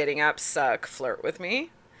 dating apps suck, flirt with me.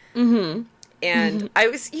 And I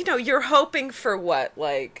was, you're hoping for what?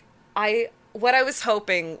 Like, what I was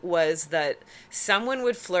hoping was that someone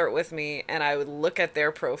would flirt with me and I would look at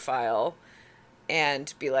their profile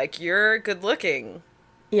and be like, you're good looking.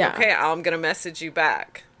 Yeah. Okay, I'm going to message you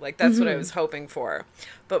back. Like, that's what I was hoping for.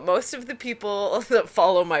 But most of the people that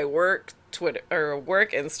follow my work Twitter or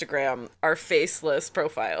work Instagram are faceless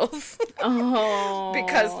profiles. Oh.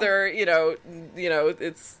 Because they're,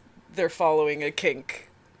 they're following a kink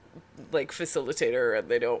like facilitator and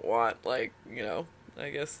they don't want like, I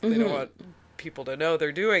guess they don't want people to know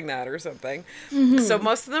they're doing that or something. So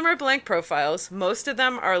most of them are blank profiles. Most of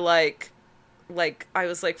them are like I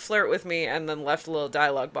was like, flirt with me, and then left a little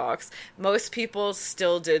dialogue box. Most people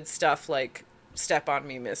still did stuff like step on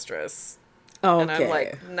me, mistress. Okay. And I'm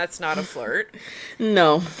like, that's not a flirt.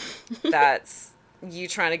 No. That's you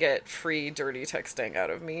trying to get free dirty texting out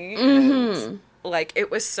of me. And like, it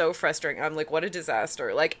was so frustrating. I'm like, what a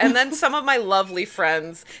disaster. Like, and then some of my lovely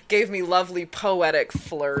friends gave me lovely poetic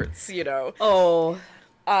flirts, Oh.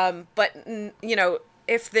 But,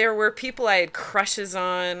 if there were people I had crushes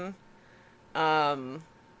on,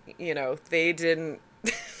 they didn't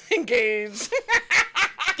engage.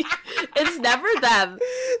 It's never them.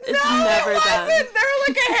 It's No, never it wasn't. them. There were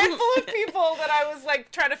like a handful of people that I was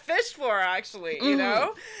like trying to fish for, actually,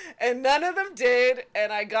 and none of them did.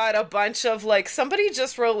 And I got a bunch of like, somebody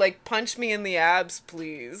just wrote like, punch me in the abs,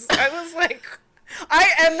 please. I was like,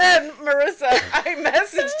 and then Marisa, I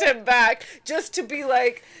messaged him back just to be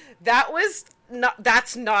like,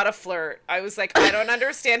 that's not a flirt. I was like, I don't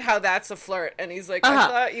understand how that's a flirt. And he's like, I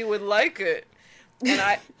thought you would like it. And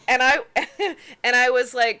I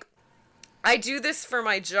was like, I do this for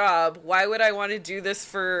my job. Why would I want to do this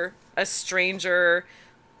for a stranger?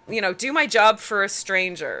 Do my job for a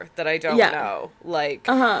stranger that I don't know. Like,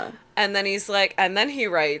 and then he's like, and then he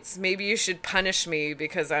writes, maybe you should punish me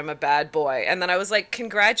because I'm a bad boy. And then I was like,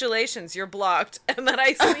 congratulations, you're blocked. And then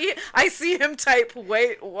I see him type,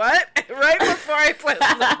 wait, what? Right before I put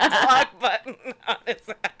the block button on his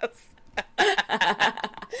ass.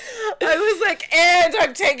 I was like, and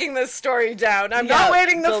I'm taking this story down. I'm not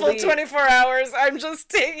waiting the full 24 hours. I'm just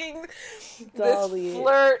taking this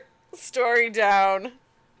flirt story down.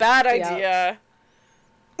 Bad idea.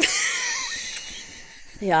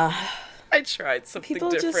 Yeah. I tried something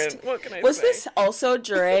different. What can I say? Was this also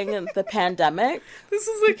during the pandemic? This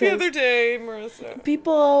was like the other day, Marisa.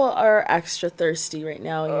 People are extra thirsty right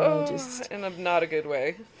now. In a not a good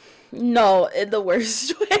way. No, in the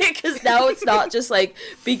worst way, because now it's not just like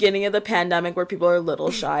beginning of the pandemic where people are a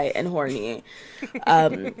little shy and horny.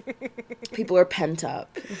 People are pent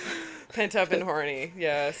up. Pent up and horny,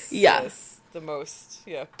 yes. Yeah. Yes, the most,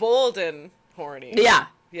 bold and horny. Yeah.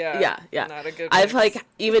 Yeah. Not a good mix. I've like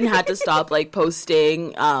even had to stop like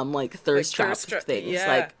posting like thirst trap things. Yeah.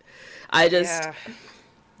 Like I just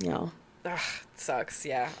Ugh, it sucks.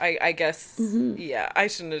 Yeah. I guess I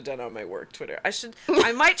shouldn't have done it on my work Twitter.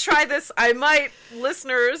 I might try this.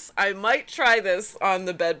 Listeners, I might try this on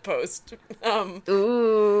the bedpost.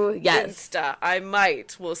 Ooh, yes. Insta. I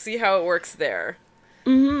might. We'll see how it works there.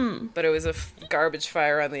 but it was a garbage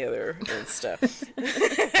fire on the other Insta.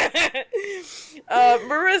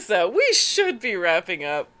 Marisa, we should be wrapping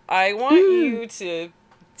up. I want you to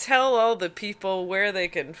tell all the people where they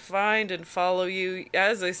can find and follow you.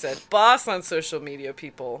 As I said, boss on social media,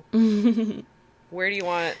 people. Where do you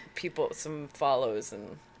want people, some follows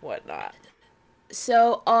and whatnot?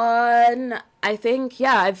 So I think,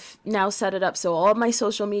 I've now set it up. So all of my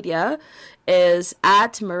social media is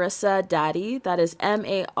at Marisa Daddy. That is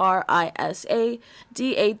Marisa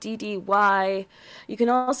Daddy. You can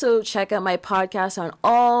also check out my podcast on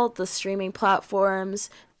all the streaming platforms.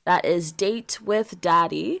 That is Date with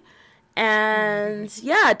Daddy. And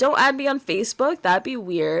don't add me on Facebook. That'd be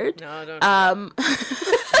weird. No, don't.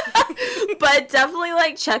 But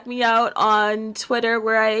definitely check me out on Twitter,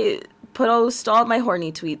 where I post all my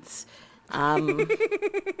horny tweets.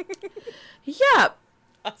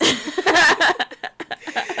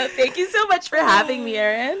 Thank you so much for having me,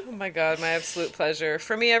 Erin. Oh my God, my absolute pleasure.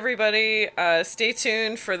 For me, everybody, stay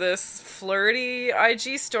tuned for this flirty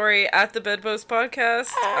IG story at the Bedpost Podcast.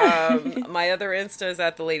 My other Insta is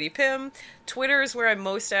at the Lady Pim. Twitter is where I'm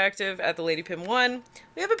most active, at the Lady Pim 1.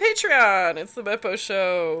 We have a Patreon. It's the Bedpost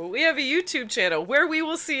Show. We have a YouTube channel where we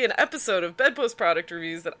will see an episode of Bedpost product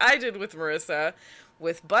reviews that I did with Marisa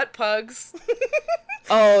with butt pugs.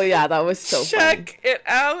 Oh yeah, that was so fun. Check it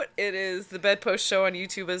out. It is the Bedpost Show on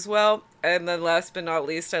YouTube as well. And then last but not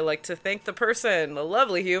least, I like to thank the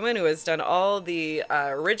lovely human who has done all the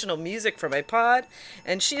original music for my pod.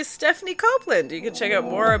 And she is Stephanie Copeland. You can check out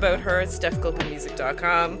more about her at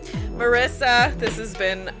stephcopelandmusic.com. Marisa, this has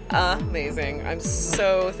been amazing. I'm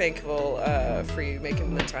so thankful for you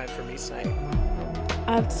making the time for me tonight.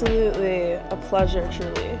 Absolutely. A pleasure,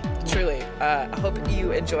 truly. Truly. I hope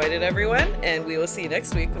you enjoyed it, everyone, and we will see you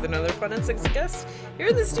next week with another fun and sexy guest here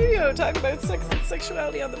in the studio talking about sex and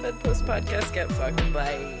sexuality on the Bedpost Podcast. Get fucked.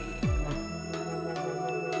 Bye.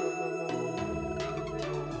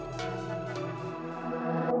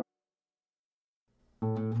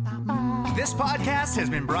 This podcast has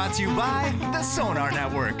been brought to you by the Sonar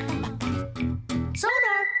Network. Sonar!